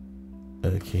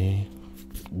 Okay.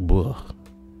 Ugh.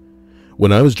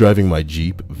 When I was driving my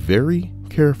Jeep very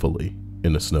carefully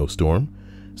in a snowstorm,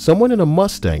 someone in a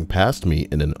Mustang passed me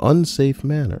in an unsafe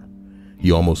manner. He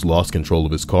almost lost control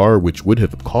of his car, which would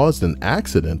have caused an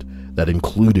accident that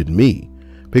included me.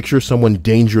 Picture someone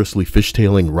dangerously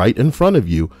fishtailing right in front of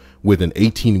you with an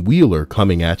 18-wheeler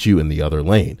coming at you in the other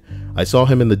lane. I saw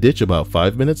him in the ditch about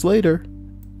 5 minutes later.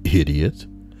 Idiot.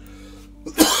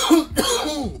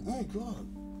 Oh my God.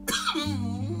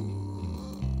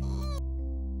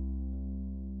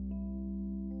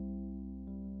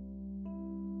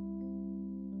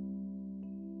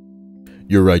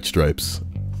 You're right, Stripes.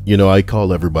 You know, I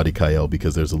call everybody Kyle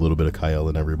because there's a little bit of Kyle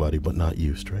in everybody, but not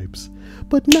you, Stripes.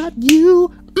 But not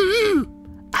you.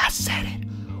 I said it.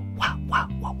 Wow, wow,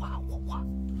 wow, wow, wow, wow.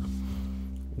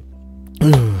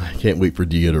 I can't wait for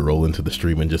Dia to roll into the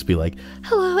stream and just be like,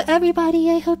 hello, everybody.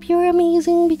 I hope you're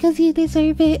amazing because you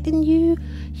deserve it, and you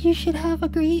should have a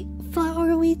great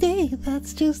flowery day.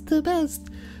 That's just the best.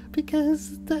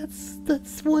 Because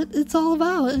that's what it's all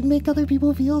about, and make other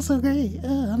people feel so great.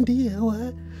 I'm Dia,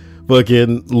 what?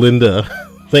 Fucking Linda.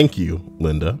 Thank you,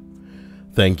 Linda.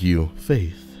 Thank you,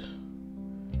 Faith.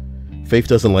 Faith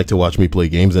doesn't like to watch me play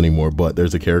games anymore, but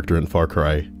there's a character in Far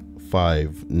Cry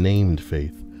 5 named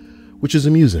Faith, which is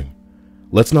amusing.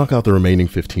 Let's knock out the remaining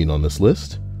 15 on this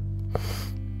list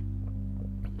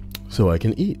so I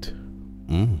can eat.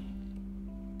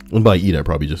 And by eat, I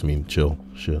probably just mean chill.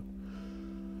 Shit.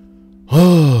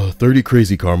 30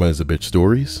 crazy karma is a bitch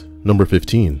stories. Number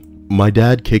 15. My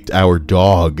dad kicked our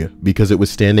dog because it was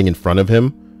standing in front of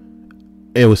him.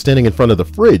 It was standing in front of the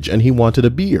fridge and he wanted a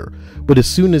beer. But as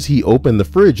soon as he opened the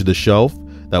fridge, the shelf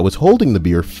that was holding the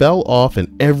beer fell off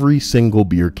and every single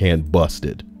beer can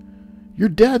busted. Your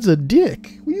dad's a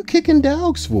dick. What are you kicking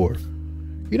dogs for?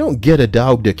 You don't get a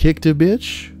dog to kick to,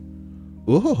 bitch.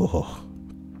 Oh.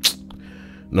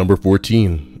 Number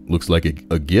 14. Looks like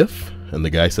a GIF. And the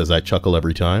guy says I chuckle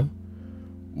every time.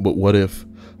 But what if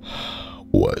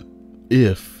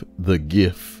the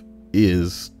GIF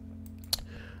is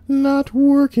not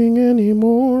working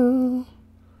anymore?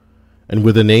 And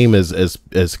with a name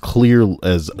as clear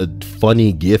as a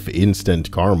funny GIF instant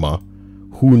karma,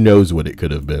 who knows what it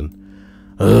could have been?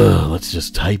 Let's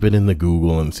just type it in the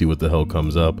Google and see what the hell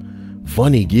comes up.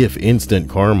 Funny GIF instant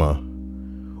karma.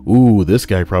 Ooh, this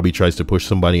guy probably tries to push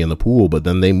somebody in the pool, but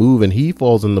then they move and he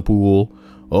falls in the pool.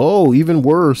 Oh, even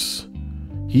worse.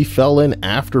 He fell in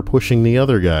after pushing the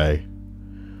other guy.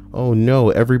 Oh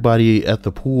no, everybody at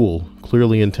the pool,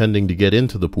 clearly intending to get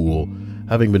into the pool,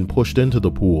 having been pushed into the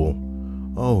pool.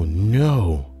 Oh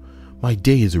no, my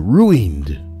day is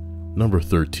ruined. Number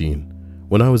 13.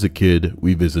 When I was a kid,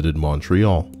 we visited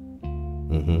Montreal.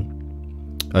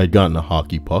 I had gotten a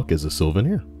hockey puck as a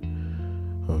souvenir.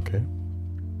 Okay.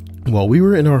 While we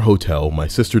were in our hotel, my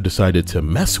sister decided to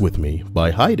mess with me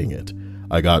by hiding it.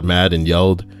 I got mad and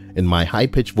yelled in my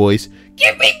high-pitched voice,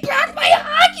 "Give me back my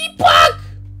hockey puck!"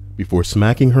 before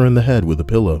smacking her in the head with a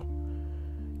pillow.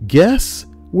 Guess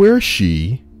where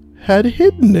she had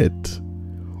hidden it?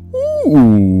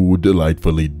 Ooh,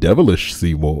 delightfully devilish,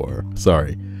 Seymour.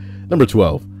 Sorry. Number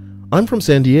 12. I'm from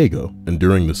San Diego, and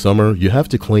during the summer, you have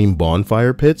to claim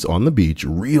bonfire pits on the beach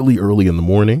really early in the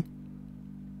morning.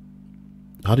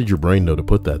 How did your brain know to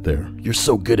put that there? You're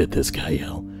so good at this,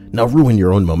 Kyle. Now ruin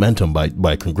your own momentum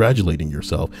by congratulating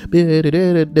yourself. That's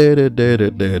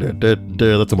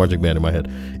a marching band in my head.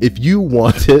 If you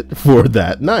want it for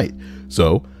that night.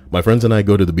 So, my friends and I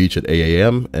go to the beach at 8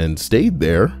 a.m. and stayed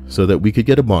there so that we could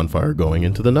get a bonfire going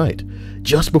into the night.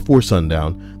 Just before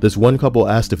sundown, this one couple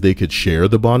asked if they could share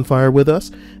the bonfire with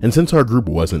us, and since our group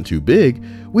wasn't too big,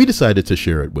 we decided to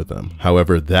share it with them.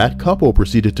 However, that couple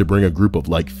proceeded to bring a group of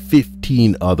like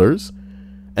 15 others,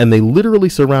 and they literally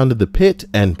surrounded the pit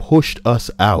and pushed us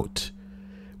out.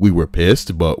 We were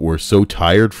pissed, but were so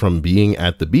tired from being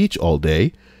at the beach all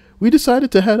day, we decided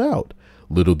to head out.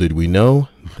 Little did we know,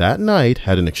 that night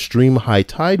had an extreme high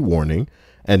tide warning,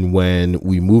 and when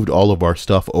we moved all of our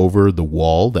stuff over the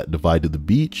wall that divided the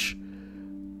beach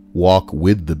walk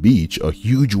with the beach, a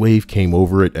huge wave came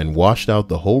over it and washed out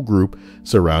the whole group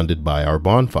surrounded by our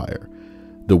bonfire.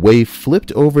 The wave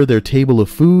flipped over their table of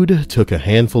food, took a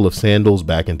handful of sandals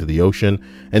back into the ocean,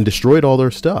 and destroyed all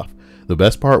their stuff. The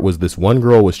best part was this one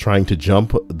girl was trying to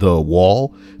jump the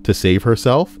wall to save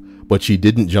herself, but she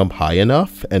didn't jump high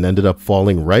enough and ended up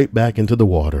falling right back into the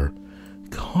water.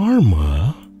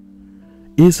 Karma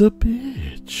is a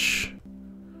bitch.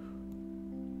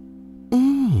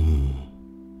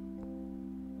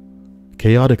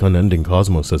 Chaotic Unending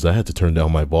Cosmos says I had to turn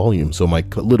down my volume so my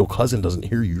little cousin doesn't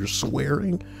hear you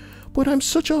swearing. But I'm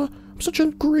such a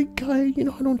great guy, you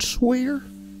know, I don't swear.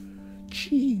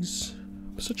 Jeez.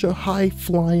 I'm such a high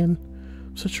flying,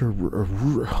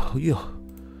 yeah.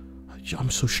 I'm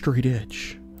so straight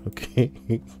edge. Okay.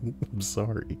 I'm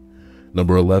sorry.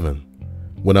 Number 11.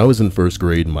 When I was in first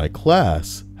grade, my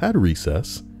class had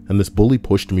recess, and this bully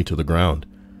pushed me to the ground.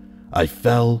 I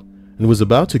fell and was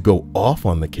about to go off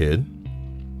on the kid,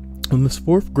 when this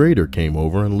fourth grader came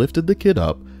over and lifted the kid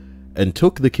up and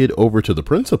took the kid over to the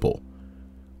principal.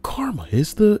 Karma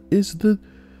is the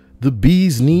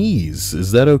bee's knees.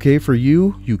 Is that okay for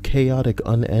you, you chaotic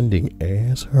unending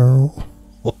asshole?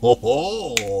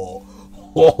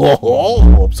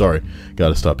 I'm sorry.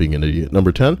 Gotta stop being an idiot.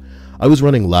 Number 10. I was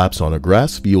running laps on a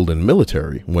grass field in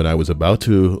military when I was about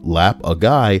to lap a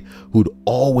guy who'd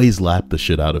always lap the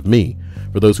shit out of me.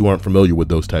 For those who aren't familiar with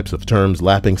those types of terms,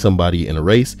 lapping somebody in a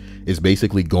race is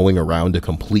basically going around a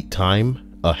complete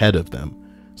time ahead of them.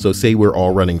 So say we're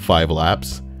all running 5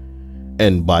 laps,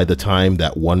 and by the time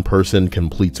that one person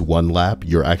completes 1 lap,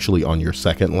 you're actually on your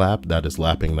 2nd lap. That is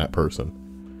lapping that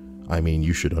person. I mean,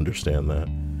 you should understand that.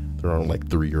 There aren't like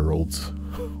 3-year-olds.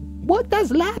 What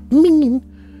does lap mean?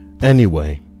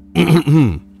 Anyway,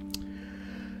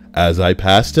 as I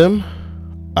passed him,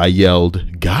 I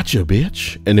yelled, "Gotcha,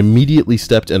 bitch," and immediately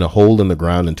stepped in a hole in the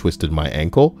ground and twisted my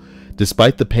ankle.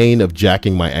 Despite the pain of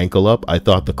jacking my ankle up, I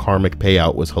thought the karmic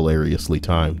payout was hilariously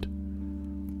timed.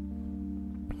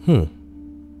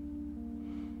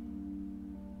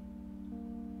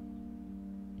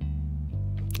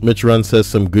 Mitch Run says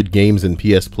some good games in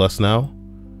PS Plus now.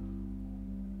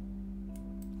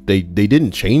 They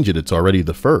didn't change it. It's already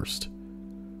the first.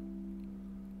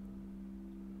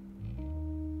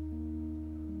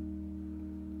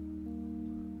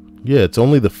 Yeah, it's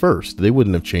only the first. They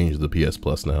wouldn't have changed the PS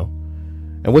Plus now.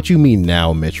 And what you mean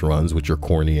now, Mitch Runs, with your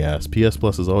corny ass? PS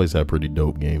Plus has always had pretty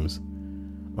dope games.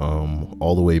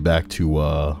 All the way back to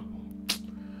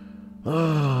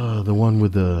the one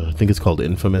with the, I think it's called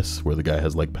Infamous, where the guy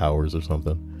has like powers or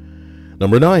something.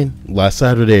 Number 9. Last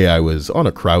Saturday, I was on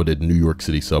a crowded New York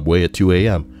City subway at 2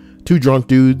 a.m. 2 drunk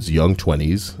dudes, young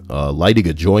 20s, lighting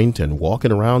a joint and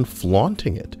walking around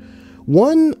flaunting it.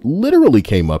 One literally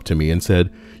came up to me and said,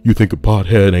 "You think a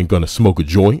pothead ain't gonna smoke a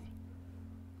joint?"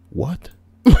 What?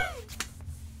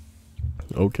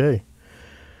 Okay.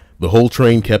 The whole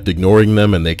train kept ignoring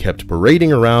them and they kept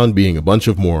parading around being a bunch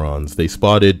of morons. They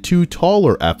spotted 2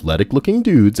 taller, athletic-looking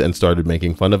dudes and started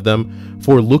making fun of them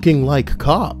for looking like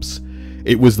cops.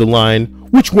 It was the line,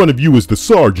 "Which one of you is the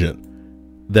sergeant?"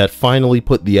 that finally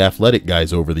put the athletic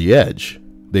guys over the edge.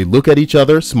 They looked at each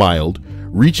other, smiled,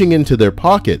 reaching into their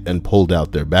pocket and pulled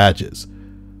out their badges.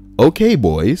 "Okay,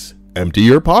 boys, empty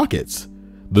your pockets."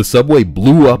 The subway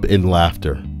blew up in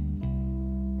laughter.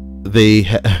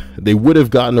 They would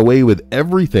have gotten away with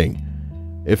everything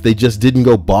if they just didn't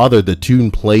go bother the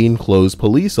 2 plainclothes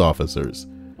police officers.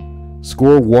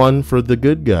 Score 1 for the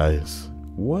good guys.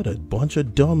 What a bunch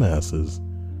of dumbasses.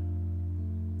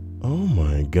 Oh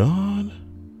my god.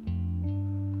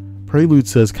 Prelude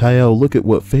says, "Kyle, look at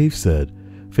what Faith said.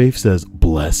 Faith says,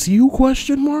 bless you,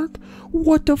 question mark?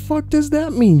 What the fuck does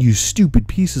that mean, you stupid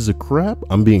pieces of crap?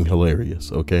 I'm being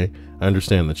hilarious, okay? I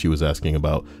understand that she was asking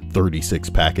about 36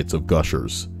 packets of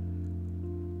Gushers.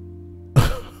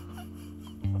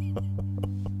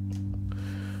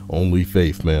 Only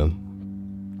Faith,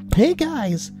 man. Hey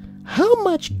guys, how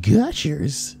much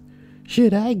Gushers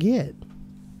should I get?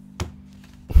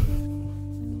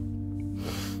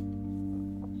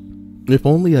 If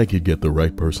only I could get the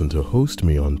right person to host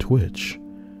me on Twitch,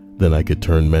 then I could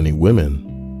turn many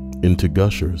women into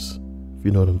Gushers, if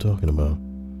you know what I'm talking about.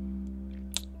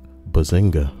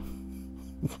 Bazinga.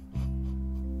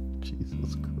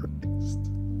 Jesus Christ.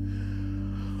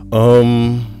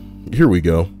 Here we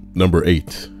go. Number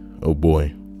 8. Oh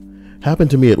boy.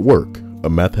 Happened to me at work. A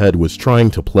meth head was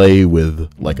trying to play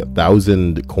with like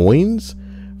 1,000 coins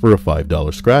for a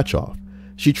 $5 scratch off.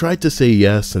 She tried to say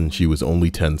yes and she was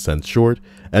only 10 cents short,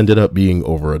 ended up being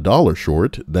over $1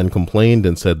 short, then complained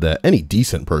and said that any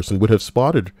decent person would have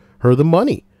spotted her the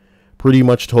money. Pretty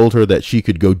much told her that she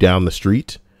could go down the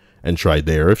street and try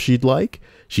there if she'd like.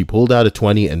 She pulled out a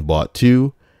 20 and bought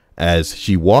 2. As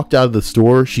she walked out of the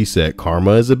store, she said,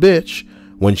 "Karma is a bitch."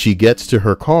 When she gets to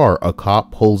her car, a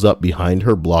cop pulls up behind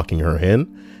her, blocking her in.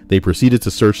 They proceeded to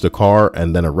search the car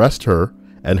and then arrest her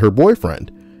and her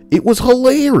boyfriend. It was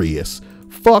hilarious.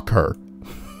 Fuck her.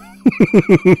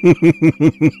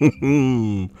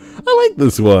 I like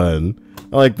this one.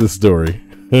 I like this story.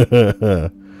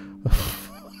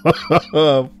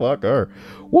 Fuck her.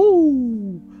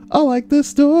 Woo. I like this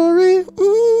story.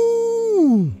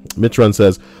 Mitron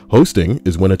says, hosting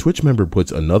is when a Twitch member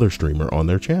puts another streamer on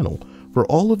their channel for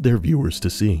all of their viewers to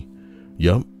see.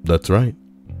 Yup, that's right.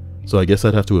 So I guess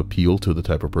I'd have to appeal to the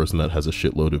type of person that has a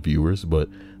shitload of viewers, but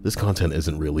this content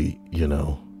isn't really, you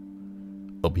know,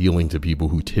 appealing to people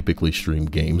who typically stream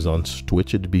games on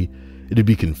Twitch. It'd be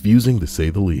confusing to say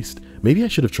the least. Maybe I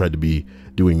should have tried to be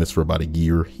doing this for about a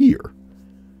year here.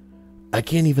 I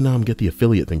can't even get the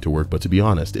affiliate thing to work, but to be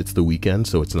honest, it's the weekend,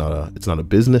 so it's not a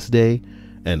business day,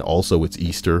 and also it's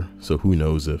Easter, so who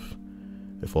knows if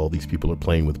all these people are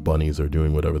playing with bunnies or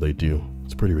doing whatever they do.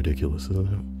 It's pretty ridiculous, isn't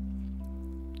it?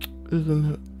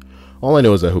 Isn't it? All I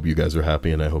know is I hope you guys are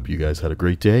happy, and I hope you guys had a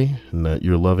great day, and that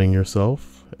you're loving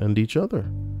yourself and each other.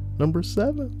 Number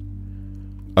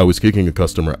 7. I was kicking a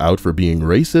customer out for being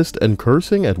racist and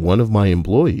cursing at one of my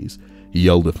employees. He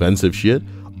yelled offensive shit.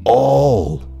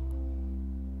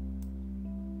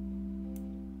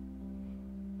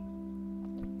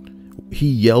 He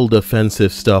yelled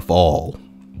offensive stuff all.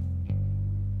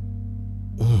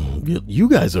 You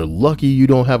guys are lucky you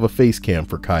don't have a face cam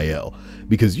for Kyle,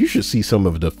 because you should see some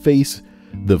of the face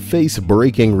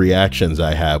breaking reactions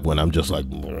I have when I'm just like,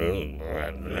 what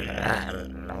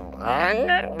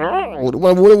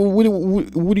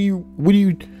do you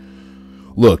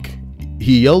look.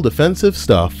 He yelled offensive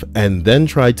stuff and then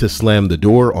tried to slam the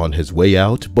door on his way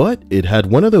out, but it had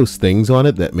one of those things on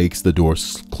it that makes the door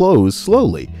close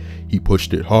slowly. He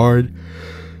pushed it hard.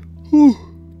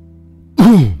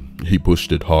 He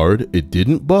pushed it hard, it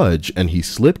didn't budge, and he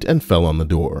slipped and fell on the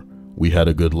door. We had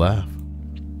a good laugh.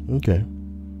 Okay.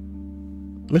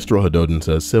 Mr. Hododin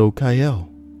says, so Kyle,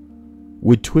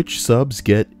 would Twitch subs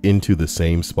get into the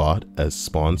same spot as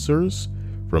sponsors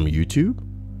from YouTube?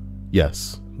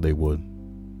 Yes, they would.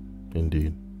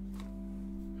 Indeed.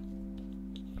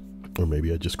 Or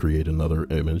maybe I just create another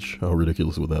image. How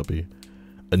ridiculous would that be?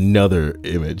 Another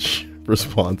image for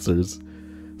sponsors.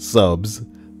 Subs.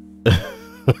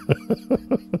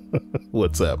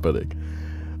 What's happening?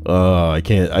 I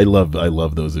can't. I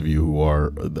love those of you who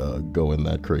are going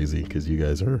that crazy, because you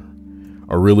guys are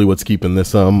really what's keeping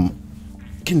this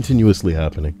continuously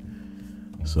happening.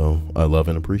 So I love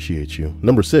and appreciate you.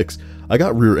 Number 6, I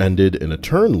got rear-ended in a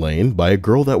turn lane by a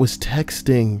girl that was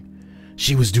texting.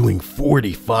 She was doing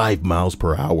 45 miles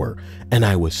per hour and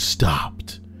I was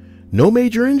stopped. No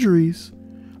major injuries.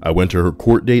 I went to her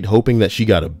court date hoping that she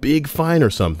got a big fine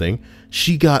or something.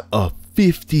 She got a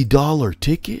 $50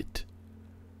 ticket.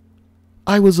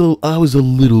 I was a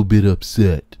little bit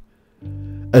upset.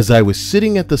 As I was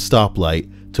sitting at the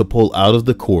stoplight to pull out of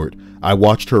the court, I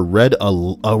watched her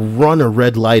run a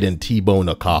red light and T-bone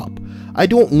a cop. I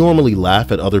don't normally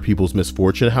laugh at other people's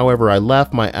misfortune, however, I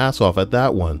laughed my ass off at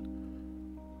that one.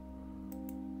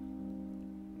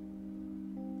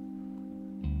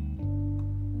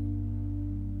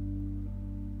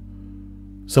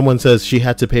 Someone says she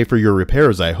had to pay for your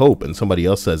repairs, I hope, and somebody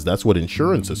else says that's what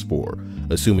insurance is for,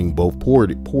 assuming both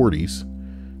parties,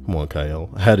 come on Kyle,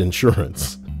 had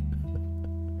insurance.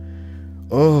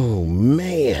 Oh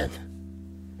man.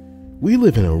 We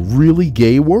live in a really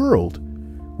gay world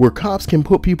where cops can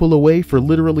put people away for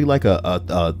literally like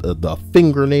a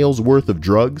fingernail's worth of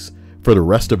drugs for the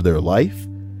rest of their life.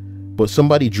 But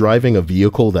somebody driving a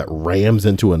vehicle that rams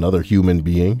into another human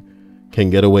being can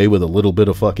get away with a little bit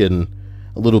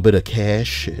of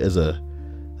cash as a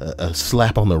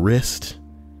slap on the wrist.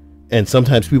 And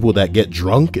sometimes people that get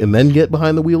drunk and then get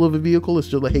behind the wheel of a vehicle, it's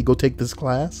just like, hey, go take this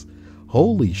class.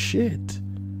 Holy shit.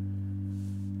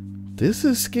 This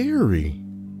is scary.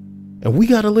 And we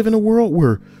gotta live in a world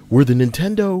where the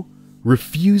Nintendo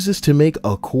refuses to make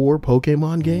a core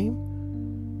Pokemon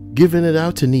game, giving it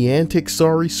out to Niantic,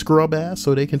 sorry scrub ass,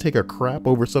 so they can take a crap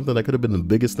over something that could have been the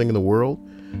biggest thing in the world.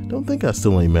 Don't think I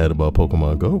still ain't mad about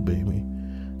Pokemon Go, baby.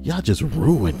 Y'all just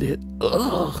ruined it.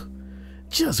 Ugh.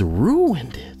 Just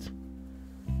ruined it.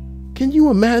 Can you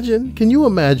imagine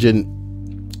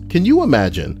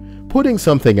putting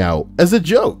something out as a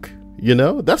joke? You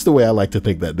know, that's the way I like to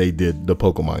think that they did the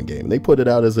Pokemon game. They put it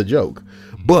out as a joke.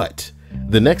 But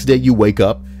the next day you wake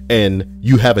up and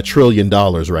you have $1 trillion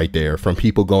right there from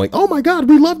people going, oh my God,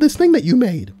 we love this thing that you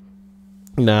made.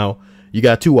 Now, you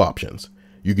got two options.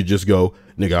 You could just go,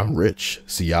 nigga, I'm rich.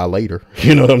 See y'all later.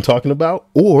 You know what I'm talking about?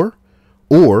 Or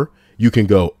you can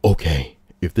go, okay,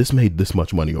 if this made this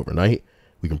much money overnight,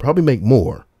 we can probably make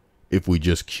more if we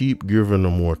just keep giving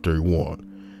them what they want.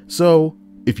 So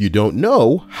if you don't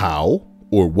know how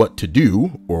or what to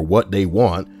do or what they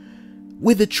want,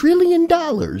 with $1 trillion,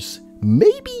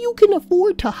 maybe you can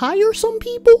afford to hire some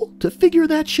people to figure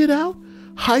that shit out.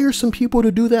 Hire some people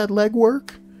to do that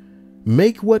legwork.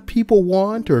 Make what people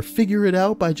want or figure it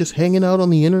out by just hanging out on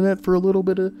the internet for a little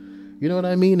bit of, you know what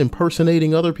I mean?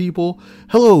 Impersonating other people.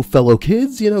 Hello, fellow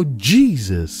kids. You know,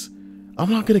 Jesus.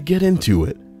 I'm not going to get into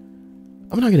it.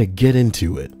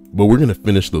 But we're going to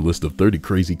finish the list of 30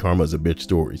 crazy karma's a bitch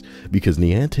stories because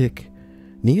Niantic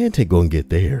gonna get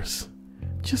theirs.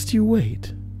 Just you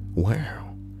wait.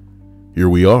 Wow. Here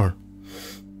we are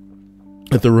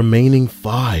at the remaining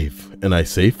 5. And I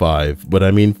say 5, but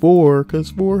I mean 4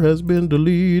 because 4 has been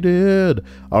deleted.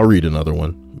 I'll read another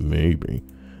one. Maybe.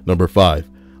 Number 5.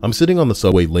 I'm sitting on the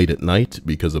subway late at night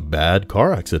because a bad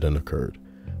car accident occurred.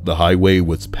 The highway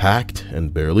was packed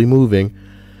and barely moving.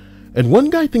 And one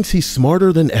guy thinks he's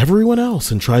smarter than everyone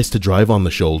else and tries to drive on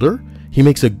the shoulder. He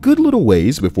makes a good little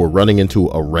ways before running into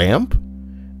a ramp,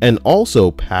 and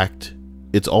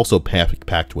it's also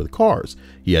packed with cars.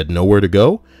 He had nowhere to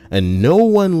go, and no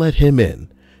one let him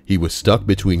in. He was stuck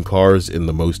between cars in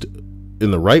the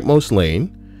rightmost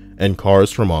lane and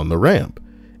cars from on the ramp.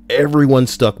 Everyone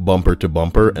stuck bumper to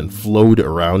bumper and flowed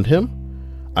around him.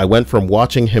 I went from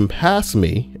watching him pass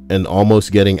me and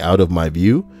almost getting out of my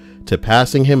view to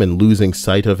passing him and losing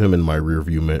sight of him in my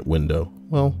rearview window.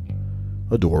 Well,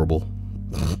 adorable.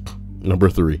 Number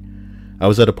 3. I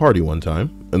was at a party one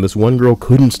time, and this one girl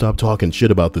couldn't stop talking shit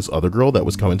about this other girl that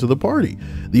was coming to the party.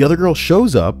 The other girl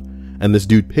shows up, and this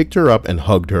dude picked her up and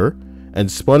hugged her,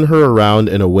 and spun her around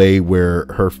in a way where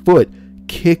her foot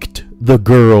kicked the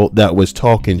girl that was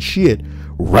talking shit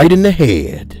right in the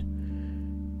head.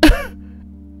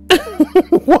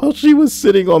 While she was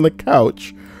sitting on the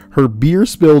couch, her beer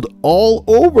spilled all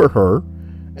over her,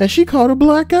 and she caught a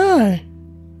black eye.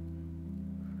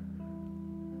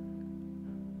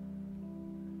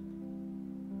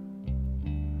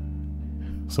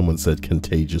 Someone said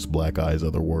contagious black eyes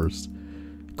are the worst.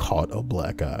 Caught a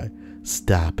black eye.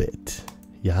 Stop it.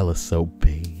 Y'all are so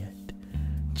bad.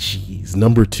 Jeez.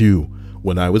 Number 2.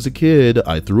 When I was a kid,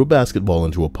 I threw a basketball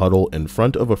into a puddle in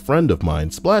front of a friend of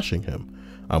mine, splashing him.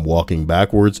 I'm walking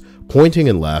backwards, pointing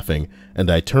and laughing,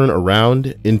 and I turn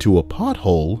around into a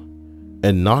pothole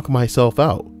and knock myself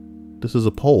out. This is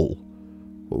a pole.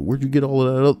 Where'd you get all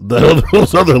of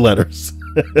those other letters?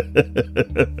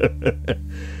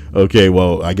 Okay,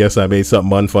 well, I guess I made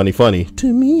something unfunny.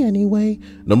 To me, anyway.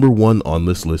 Number 1 on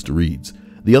this list reads,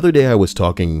 the other day I was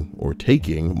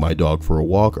taking my dog for a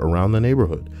walk around the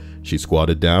neighborhood. She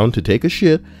squatted down to take a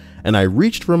shit, and I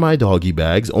reached for my doggy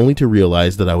bags only to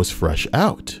realize that I was fresh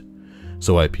out.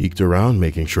 So I peeked around,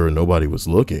 making sure nobody was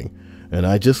looking, and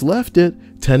I just left it.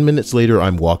 10 minutes later,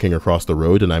 I'm walking across the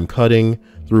road, and I'm cutting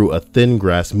through a thin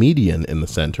grass median in the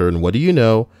center, and what do you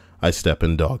know? I step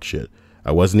in dog shit.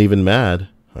 I wasn't even mad.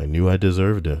 I knew I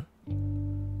deserved it.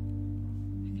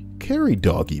 Carry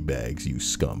doggy bags, you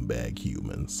scumbag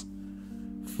humans.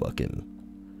 Fucking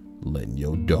letting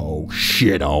your dog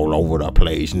shit all over the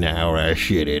place now, that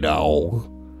shitty dog.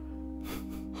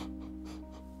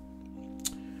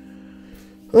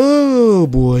 Oh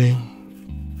boy.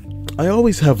 I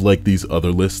always have like these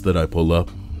other lists that I pull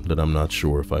up that I'm not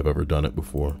sure if I've ever done it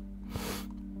before.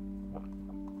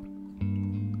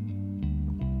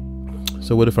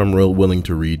 So what if I'm real willing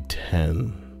to read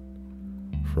 10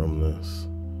 from this?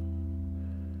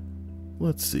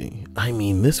 Let's see. I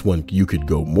mean, this one, you could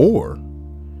go more.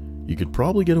 You could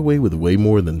probably get away with way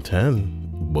more than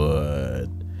 10, but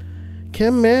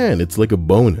come on, it's like a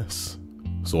bonus.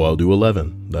 So I'll do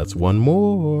 11. That's one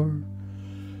more.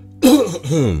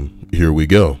 Here we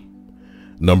go.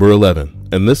 Number 11.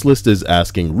 And this list is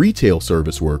asking retail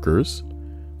service workers,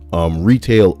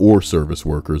 retail or service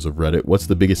workers of Reddit, what's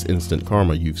the biggest instant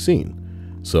karma you've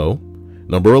seen? So,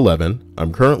 number 11,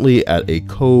 I'm currently at a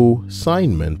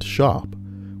co-signment shop.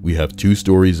 We have 2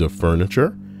 stories of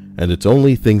furniture, and it's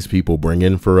only things people bring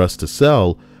in for us to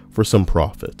sell for some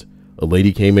profit. A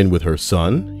lady came in with her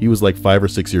son. He was like 5 or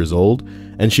 6 years old,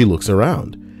 and she looks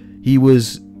around. We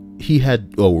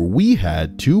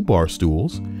had 2 bar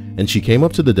stools, and she came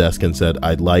up to the desk and said,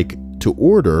 I'd like to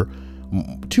order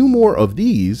 2 more of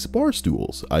these bar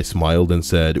stools. I smiled and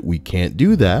said, we can't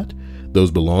do that.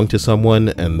 Those belong to someone,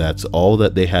 and that's all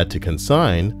that they had to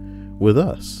consign with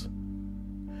us.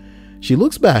 She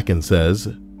looks back and says,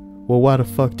 well, why the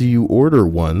fuck do you order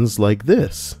ones like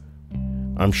this?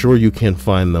 I'm sure you can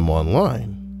find them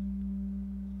online.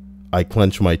 I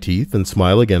clench my teeth and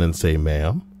smile again and say,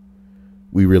 ma'am,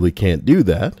 we really can't do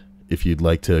that. If you'd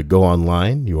like to go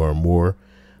online, you are more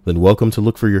than welcome to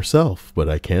look for yourself, but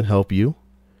I can't help you,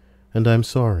 and I'm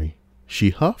sorry. She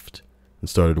huffed and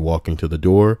started walking to the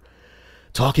door,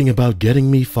 talking about getting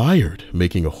me fired,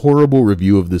 making a horrible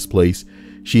review of this place.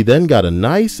 She then got a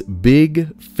nice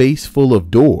big face full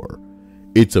of door.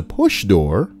 It's a push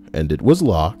door, and it was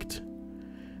locked.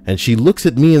 And she looks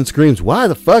at me and screams, why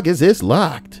the fuck is this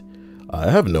locked? I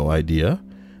have no idea.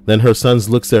 Then her son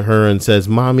looks at her and says,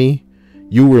 Mommy,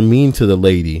 you were mean to the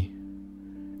lady,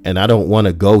 and I don't want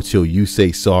to go till you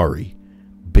say sorry.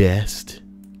 Best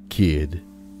kid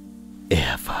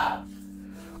ever.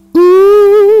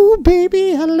 Ooh,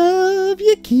 baby, I love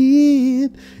you,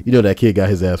 kid. You know that kid got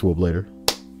his ass whooped later.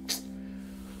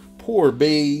 Poor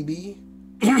baby.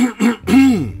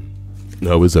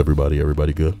 How is everybody?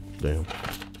 Everybody good? Damn.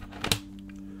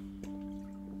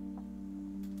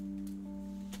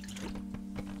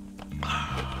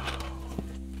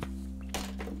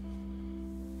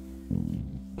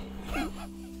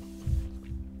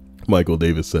 Michael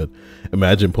Davis said,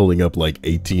 imagine pulling up like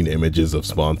 18 images of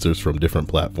sponsors from different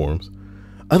platforms.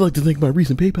 I'd like to thank my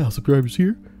recent PayPal subscribers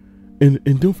here.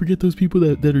 And don't forget those people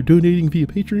that are donating via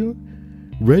Patreon.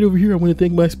 Right over here, I want to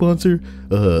thank my sponsor,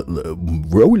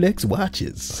 Rolex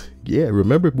watches. Yeah,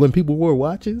 remember when people wore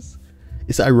watches?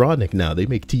 It's ironic now, they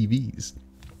make TVs.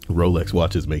 Rolex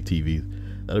watches make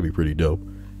TVs. That'd be pretty dope.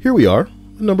 Here we are,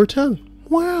 number 10.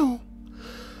 Wow.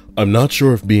 I'm not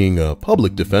sure if being a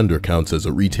public defender counts as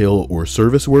a retail or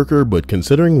service worker, but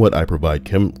considering what I provide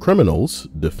criminals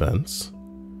defense,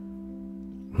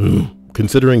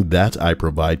 considering that I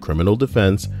provide criminal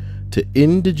defense to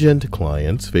indigent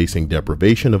clients facing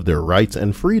deprivation of their rights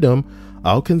and freedom,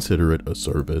 I'll consider it a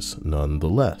service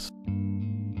nonetheless.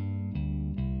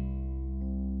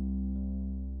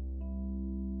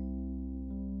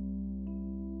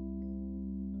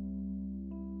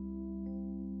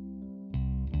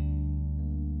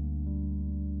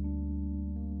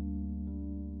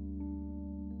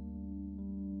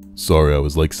 Sorry, I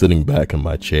was like sitting back in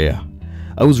my chair.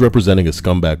 I was representing a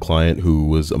scumbag client who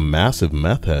was a massive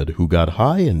meth head who got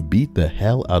high and beat the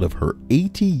hell out of her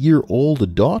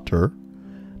 80-year-old daughter.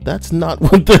 That's not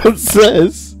what that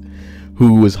says.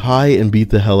 Who was high and beat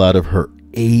the hell out of her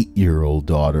 8-year-old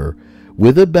daughter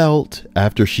with a belt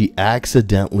after she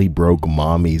accidentally broke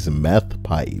mommy's meth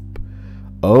pipe.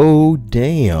 Oh,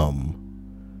 damn.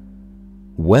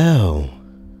 Well,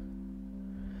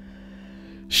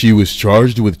 she was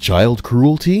charged with child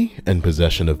cruelty and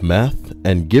possession of meth,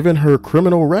 and given her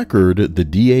criminal record, the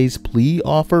DA's plea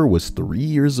offer was 3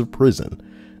 years of prison.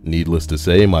 Needless to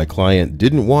say, my client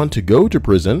didn't want to go to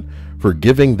prison for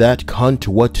giving that cunt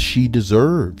what she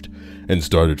deserved, and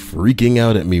started freaking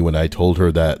out at me when I told her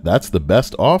that that's the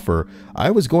best offer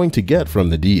I was going to get from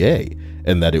the DA,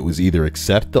 and that it was either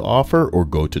accept the offer or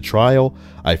go to trial.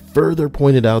 I further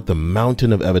pointed out the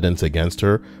mountain of evidence against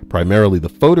her, primarily the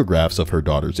photographs of her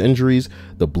daughter's injuries,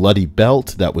 the bloody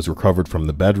belt that was recovered from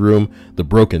the bedroom, the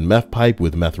broken meth pipe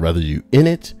with meth residue in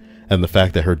it, and the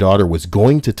fact that her daughter was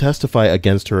going to testify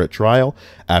against her at trial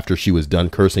after she was done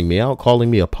cursing me out, calling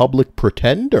me a public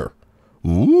pretender.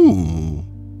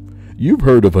 You've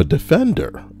heard of a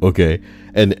defender, okay?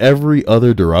 And every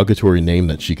other derogatory name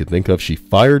that she could think of. She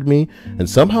fired me and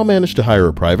somehow managed to hire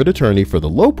a private attorney for the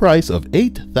low price of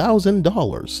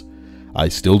 $8,000. I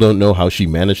still don't know how she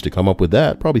managed to come up with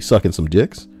that, probably sucking some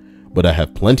dicks, but I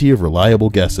have plenty of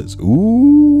reliable guesses.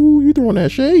 Ooh, you throwing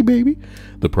that shade, baby.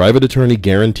 The private attorney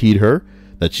guaranteed her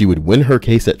that she would win her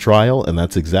case at trial, and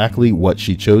that's exactly what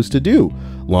she chose to do.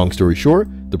 Long story short,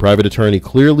 the private attorney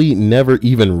clearly never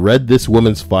even read this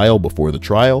woman's file before the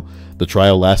trial. The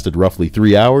trial lasted roughly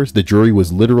 3 hours. The jury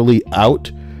was literally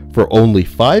out for only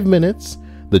 5 minutes.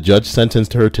 The judge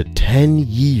sentenced her to 10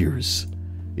 years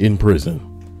in prison.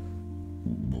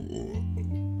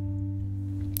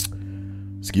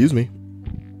 Excuse me.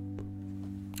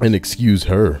 And excuse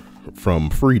her from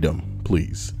freedom,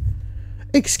 please.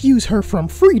 Excuse her from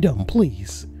freedom,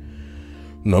 please.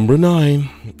 Number 9.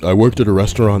 I worked at a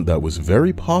restaurant that was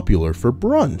very popular for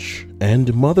brunch,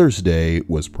 and Mother's Day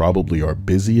was probably our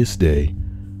busiest day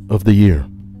of the year.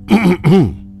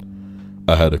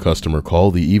 I had a customer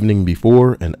call the evening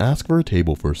before and ask for a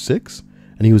table for 6,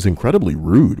 and he was incredibly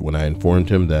rude when I informed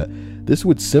him that this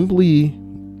would simply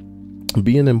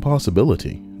be an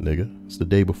impossibility. Nigga, it's the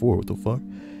day before, what the fuck?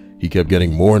 He kept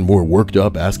getting more and more worked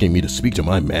up, asking me to speak to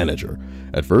my manager.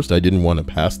 At first, I didn't want to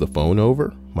pass the phone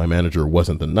over. My manager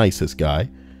wasn't the nicest guy,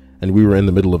 and we were in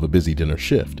the middle of a busy dinner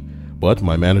shift. But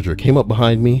my manager came up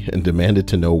behind me and demanded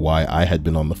to know why I had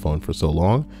been on the phone for so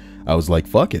long. I was like,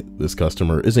 fuck it, this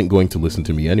customer isn't going to listen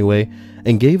to me anyway,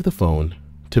 and gave the phone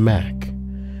to Mac.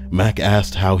 Mac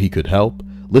asked how he could help,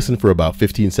 listened for about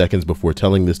 15 seconds before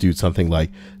telling this dude something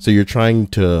like, so you're tying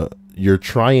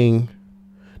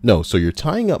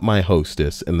up my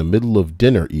hostess in the middle of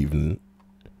dinner even,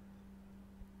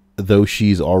 though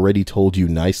she's already told you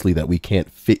nicely that we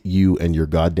can't fit you and your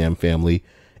goddamn family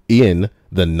in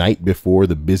the night before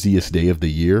the busiest day of the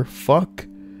year. Fuck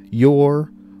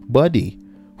your buddy.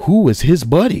 Who is his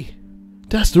buddy?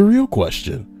 That's the real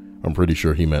question. I'm pretty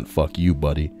sure he meant fuck you,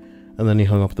 buddy. And then he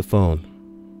hung up the phone.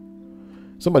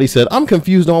 Somebody said, I'm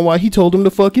confused on why he told him to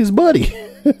fuck his buddy.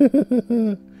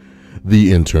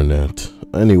 The internet.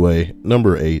 Anyway,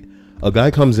 number 8. A guy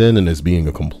comes in and is being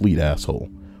a complete asshole.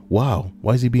 Wow,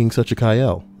 why is he being such a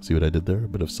Kyle? See what I did there? A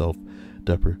bit of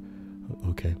self-depre.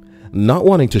 Okay. Not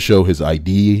wanting to show his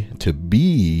ID to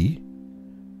be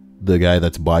the guy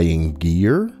that's buying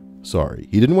gear. Sorry,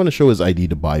 he didn't want to show his ID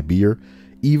to buy beer,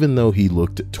 even though he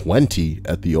looked 20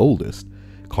 at the oldest.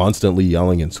 Constantly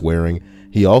yelling and swearing.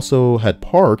 He also had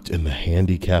parked in the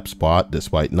handicap spot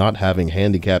despite not having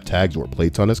handicap tags or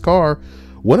plates on his car.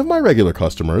 One of my regular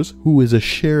customers, who is a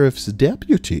sheriff's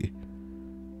deputy.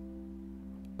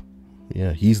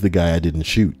 Yeah, he's the guy I didn't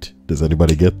shoot. Does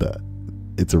anybody get that?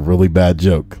 It's a really bad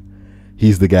joke.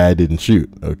 He's the guy I didn't shoot,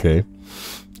 okay?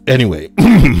 Anyway,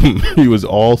 he was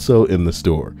also in the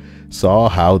store. Saw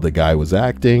how the guy was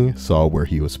acting, saw where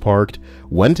he was parked,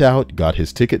 went out, got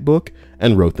his ticket book,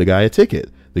 and wrote the guy a ticket.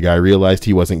 The guy realized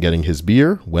he wasn't getting his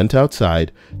beer, went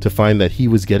outside to find that he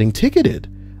was getting ticketed.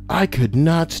 I could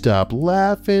not stop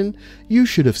laughing. You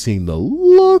should have seen the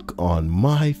look on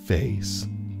my face.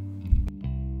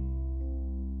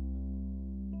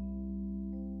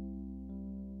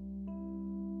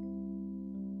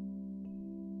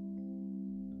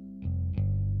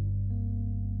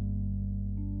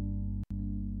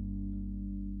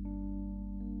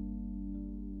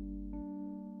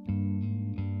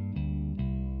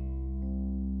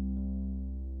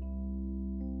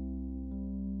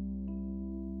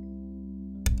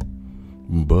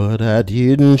 But I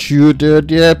didn't shoot the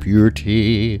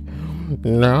deputy.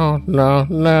 No.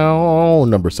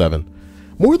 Number 7.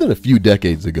 More than a few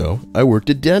decades ago, I worked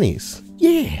at Denny's.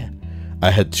 Yeah.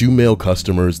 I had 2 male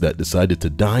customers that decided to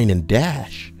dine and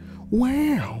dash.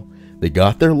 Wow. They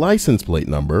got their license plate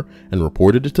number and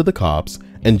reported it to the cops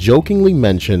and jokingly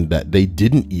mentioned that they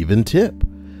didn't even tip.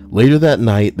 Later that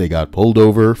night, they got pulled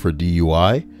over for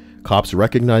DUI. Cops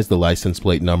recognized the license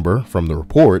plate number from the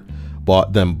report,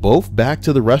 brought them both back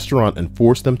to the restaurant and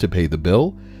forced them to pay the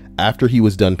bill. After he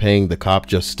was done paying, the cop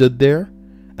just stood there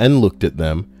and looked at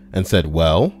them and said,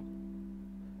 well,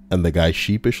 and the guy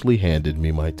sheepishly handed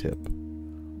me my tip.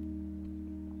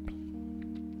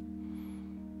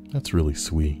 That's really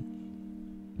sweet.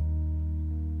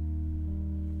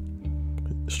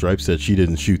 Stripe said she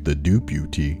didn't shoot the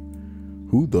deputy.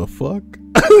 Who the fuck?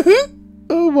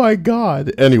 Oh my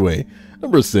god. Anyway,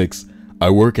 number 6.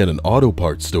 I work at an auto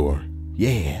parts store.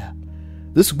 Yeah.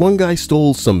 This one guy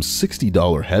stole some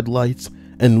 $60 headlights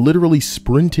and literally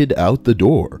sprinted out the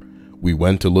door. We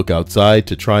went to look outside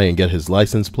to try and get his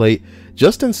license plate,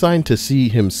 just in time to see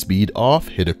him speed off,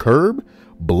 hit a curb,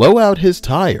 blow out his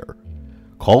tire.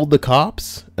 Called the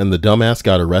cops, and the dumbass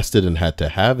got arrested and had to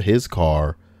have his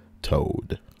car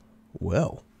towed.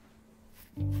 Well.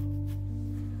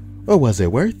 Oh, was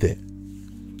it worth it?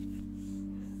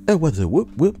 It was a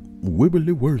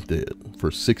wibbly worth it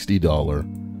for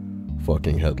 $60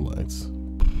 fucking headlights.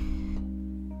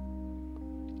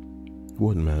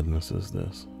 What madness is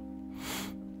this?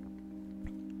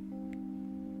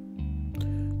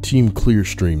 Team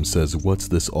Clearstream says, what's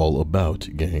this all about,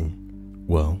 gang?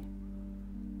 Well,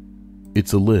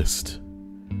 it's a list.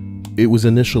 It was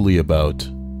initially about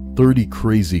 30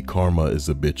 crazy karma is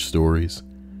a bitch stories,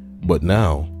 but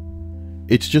now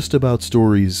it's just about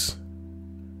stories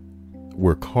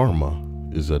where karma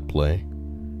is at play,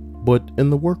 but in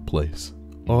the workplace.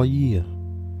 Oh yeah.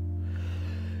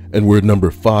 And we're at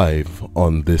number 5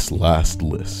 on this last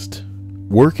list.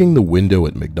 Working the window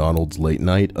at McDonald's late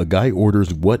night, a guy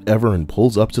orders whatever and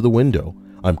pulls up to the window.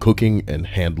 I'm cooking and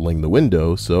handling the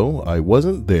window, so I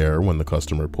wasn't there when the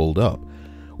customer pulled up.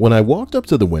 When I walked up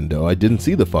to the window, I didn't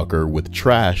see the fucker with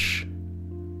trash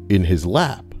in his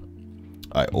lap.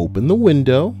 I open the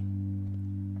window,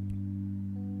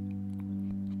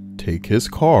 take his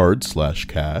card /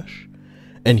 cash,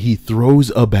 and he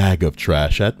throws a bag of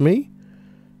trash at me.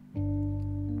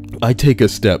 I take a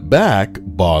step back,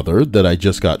 bothered that I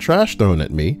just got trash thrown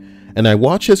at me, and I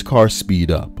watch his car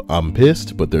speed up. I'm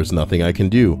pissed, but there's nothing I can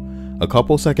do. A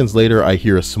couple seconds later, I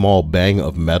hear a small bang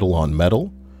of metal on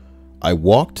metal. I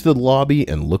walk to the lobby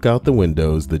and look out the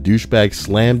windows. The douchebag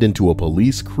slammed into a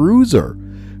police cruiser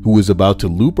who was about to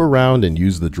loop around and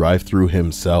use the drive-thru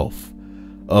himself.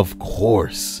 Of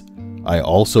course, I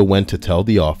also went to tell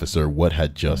the officer what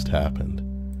had just happened.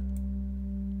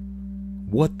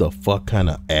 What the fuck kind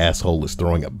of asshole is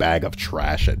throwing a bag of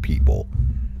trash at people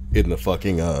in the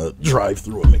fucking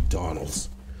drive-thru at McDonald's?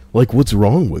 Like, what's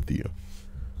wrong with you?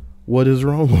 What is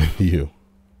wrong with you?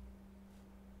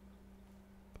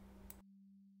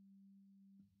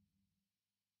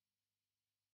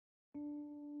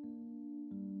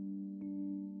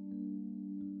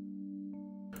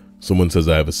 Someone says,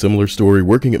 I have a similar story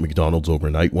working at McDonald's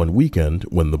overnight one weekend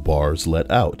when the bars let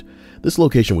out. This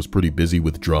location was pretty busy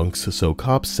with drunks, so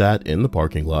cops sat in the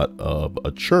parking lot of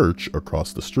a church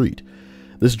across the street.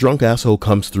 This drunk asshole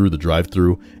comes through the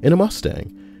drive-thru in a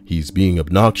Mustang. He's being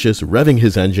obnoxious, revving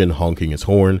his engine, honking his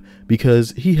horn,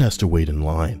 because he has to wait in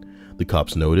line. The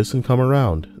cops notice and come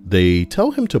around. They tell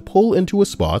him to pull into a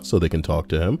spot so they can talk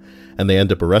to him, and they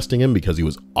end up arresting him because he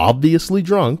was obviously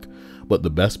drunk. But the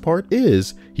best part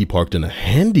is, he parked in a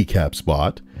handicap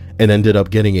spot and ended up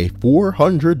getting a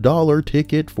 $400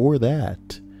 ticket for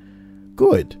that.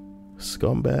 Good.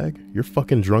 Scumbag. You're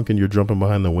fucking drunk and you're jumping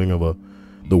behind the wheel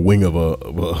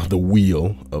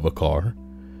of a car.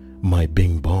 My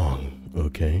bing bong,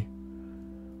 okay?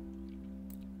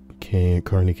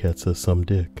 Carney Cat says some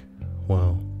dick.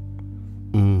 Wow.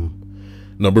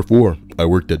 Number 4. I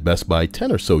worked at Best Buy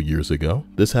 10 or so years ago.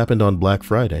 This happened on Black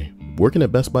Friday. Working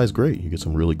at Best Buy is great. You get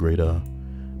some really great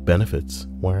benefits.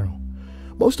 Wow.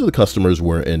 Most of the customers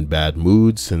were in bad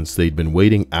moods since they'd been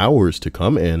waiting hours to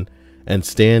come in and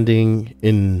had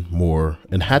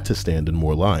to stand in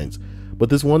more lines. But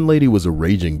this one lady was a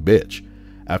raging bitch.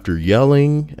 After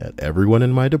yelling at everyone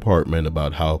in my department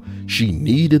about how she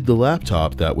needed the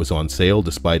laptop that was on sale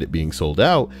despite it being sold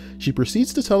out, she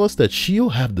proceeds to tell us that she'll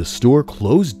have the store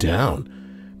closed down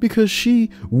because she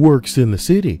works in the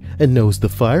city and knows the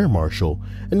fire marshal,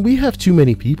 and we have too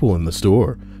many people in the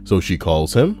store. So she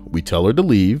calls him, we tell her to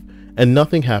leave, and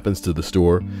nothing happens to the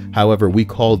store. However, we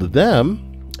called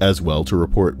them as well to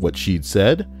report what she'd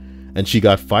said, and she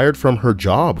got fired from her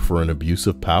job for an abuse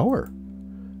of power.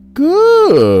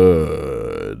 Good.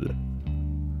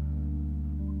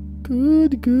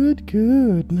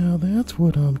 Good. Now that's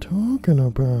what I'm talking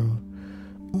about.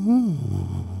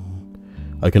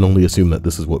 I can only assume that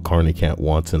this is what Carney Cat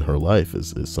wants in her life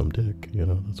is some dick. You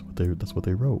know, that's what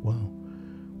they wrote. Wow.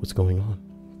 What's going on?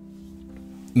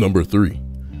 Number 3.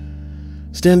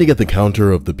 Standing at the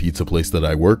counter of the pizza place that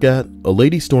I work at, a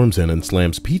lady storms in and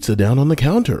slams pizza down on the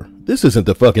counter. This isn't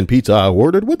the fucking pizza I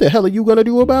ordered. What the hell are you gonna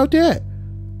do about that?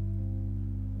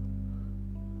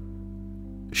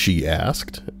 She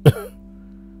asked.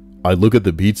 I look at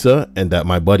the pizza and at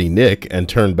my buddy Nick and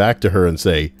turn back to her and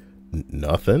say,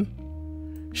 nothing.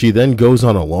 She then goes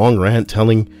on a long rant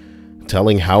telling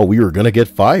how we were gonna get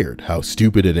fired, how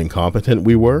stupid and incompetent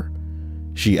we were.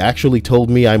 She actually told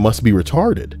me I must be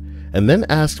retarded, and then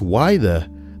asked why the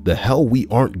hell we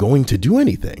aren't going to do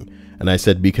anything. And I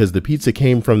said because the pizza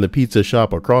came from the pizza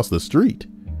shop across the street.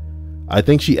 I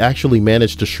think she actually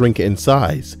managed to shrink in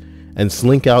size and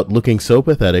slink out looking so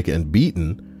pathetic and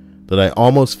beaten that I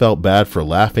almost felt bad for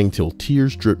laughing till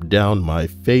tears dripped down my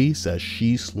face as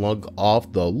she slunk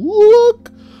off. The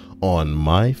look on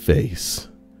my face.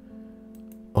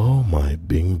 Oh my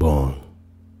bing bong.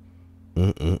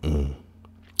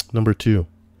 Number 2.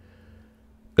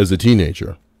 As a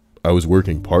teenager, I was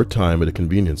working part-time at a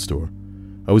convenience store.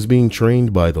 I was being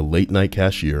trained by the late night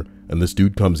cashier, and this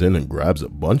dude comes in and grabs a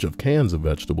bunch of cans of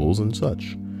vegetables and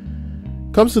such.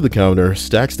 Comes to the counter,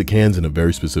 stacks the cans in a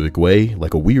very specific way,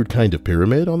 like a weird kind of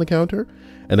pyramid on the counter,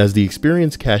 and as the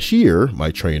experienced cashier,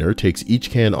 my trainer, takes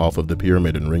each can off of the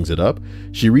pyramid and rings it up,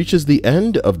 she reaches the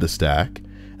end of the stack,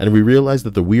 and we realize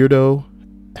that the weirdo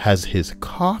has his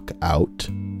cock out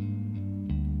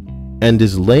and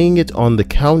is laying it on the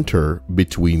counter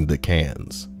between the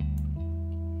cans.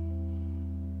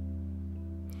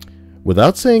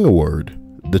 Without saying a word,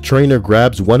 the trainer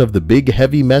grabs one of the big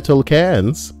heavy metal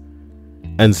cans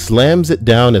and slams it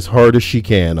down as hard as she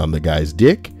can on the guy's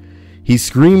dick. He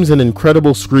screams an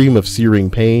incredible scream of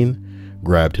searing pain,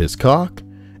 grabbed his cock,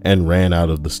 and ran out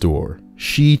of the store.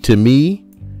 She to me,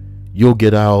 you'll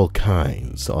get all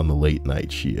kinds on the late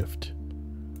night shift.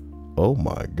 Oh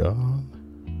my God.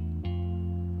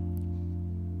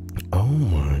 Oh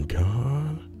my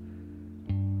God.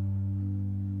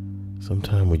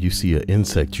 Sometime when you see an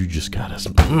insect, you just gotta,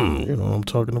 you know what I'm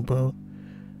talking about?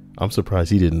 I'm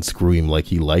surprised he didn't scream like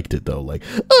he liked it though. Like,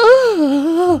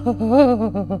 ah,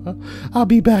 I'll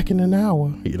be back in an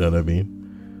hour. You know what I mean?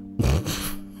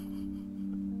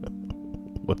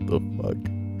 What the fuck?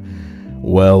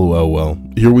 Well.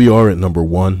 Here we are at number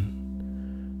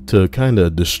 1. To kind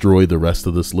of destroy the rest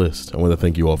of this list, I want to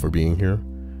thank you all for being here.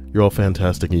 You're all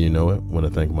fantastic and you know it. I want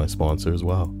to thank my sponsor as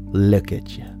well. Look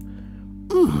at you.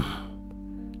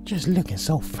 Just looking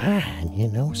so fine, you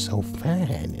know, so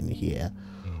fine in here.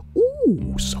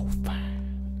 Ooh, so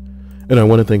fine. And I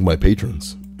want to thank my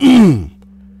patrons.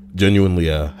 Genuinely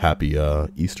a happy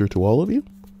Easter to all of you.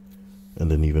 And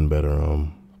an even better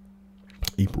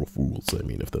April Fools, I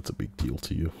mean, if that's a big deal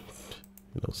to you.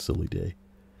 You know, silly day.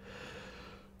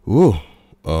 Ooh.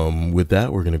 With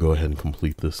that, we're going to go ahead and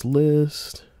complete this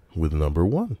list with number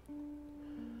 1.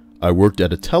 I worked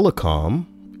at a telecom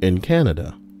in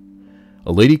Canada.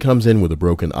 A lady comes in with a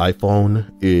broken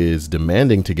iPhone, is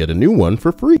demanding to get a new one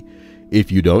for free.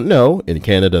 If you don't know, in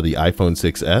Canada, the iPhone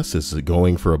 6S is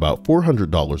going for about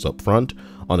 $400 up front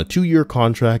on a 2-year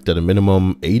contract at a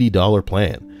minimum $80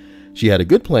 plan. She had a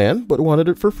good plan, but wanted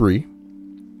it for free.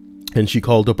 And she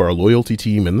called up our loyalty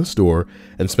team in the store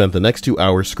and spent the next 2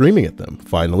 hours screaming at them.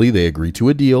 Finally, they agreed to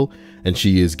a deal, and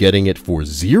she is getting it for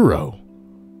 $0.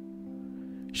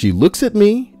 She looks at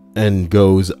me and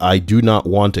goes, I do not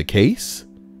want a case,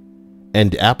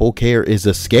 and Apple Care is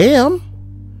a scam.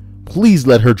 Please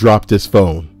let her drop this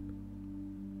phone.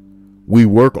 We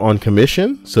work on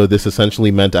commission, so this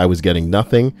essentially meant I was getting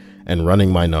nothing and running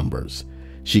my numbers.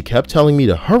 She kept telling me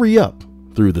to hurry up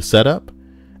through the setup,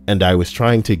 and I was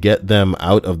trying to get them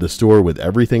out of the store with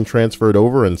everything transferred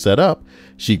over and set up.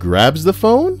 She grabs the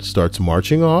phone, starts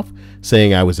marching off,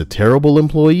 saying I was a terrible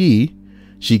employee.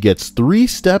 She gets 3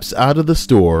 steps out of the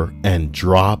store and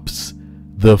drops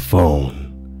the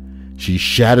phone. She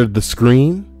shattered the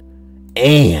screen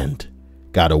and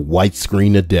got a white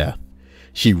screen of death.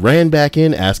 She ran back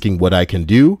in asking what I can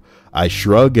do. I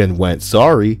shrugged and went,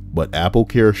 sorry, but Apple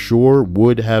Care sure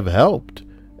would have helped.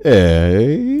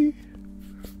 Hey.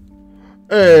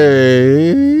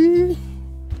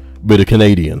 Bit of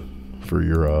Canadian for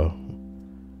your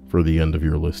for the end of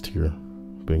your list here.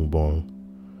 Bing bong.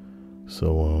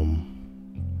 So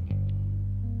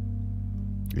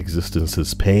existence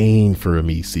is pain for a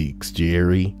Meeseeks,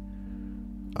 Jerry.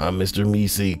 I'm Mr.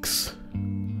 Meeseeks.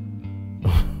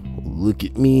 Look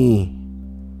at me.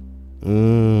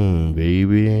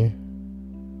 Baby.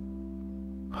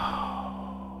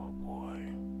 Oh, boy.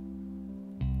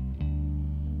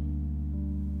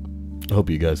 I hope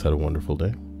you guys had a wonderful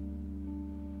day.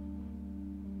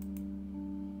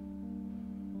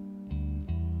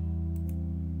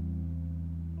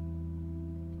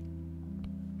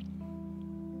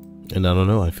 And I don't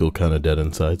know, I feel kind of dead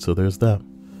inside, so there's that.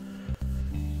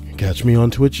 Catch me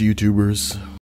on Twitch, YouTubers.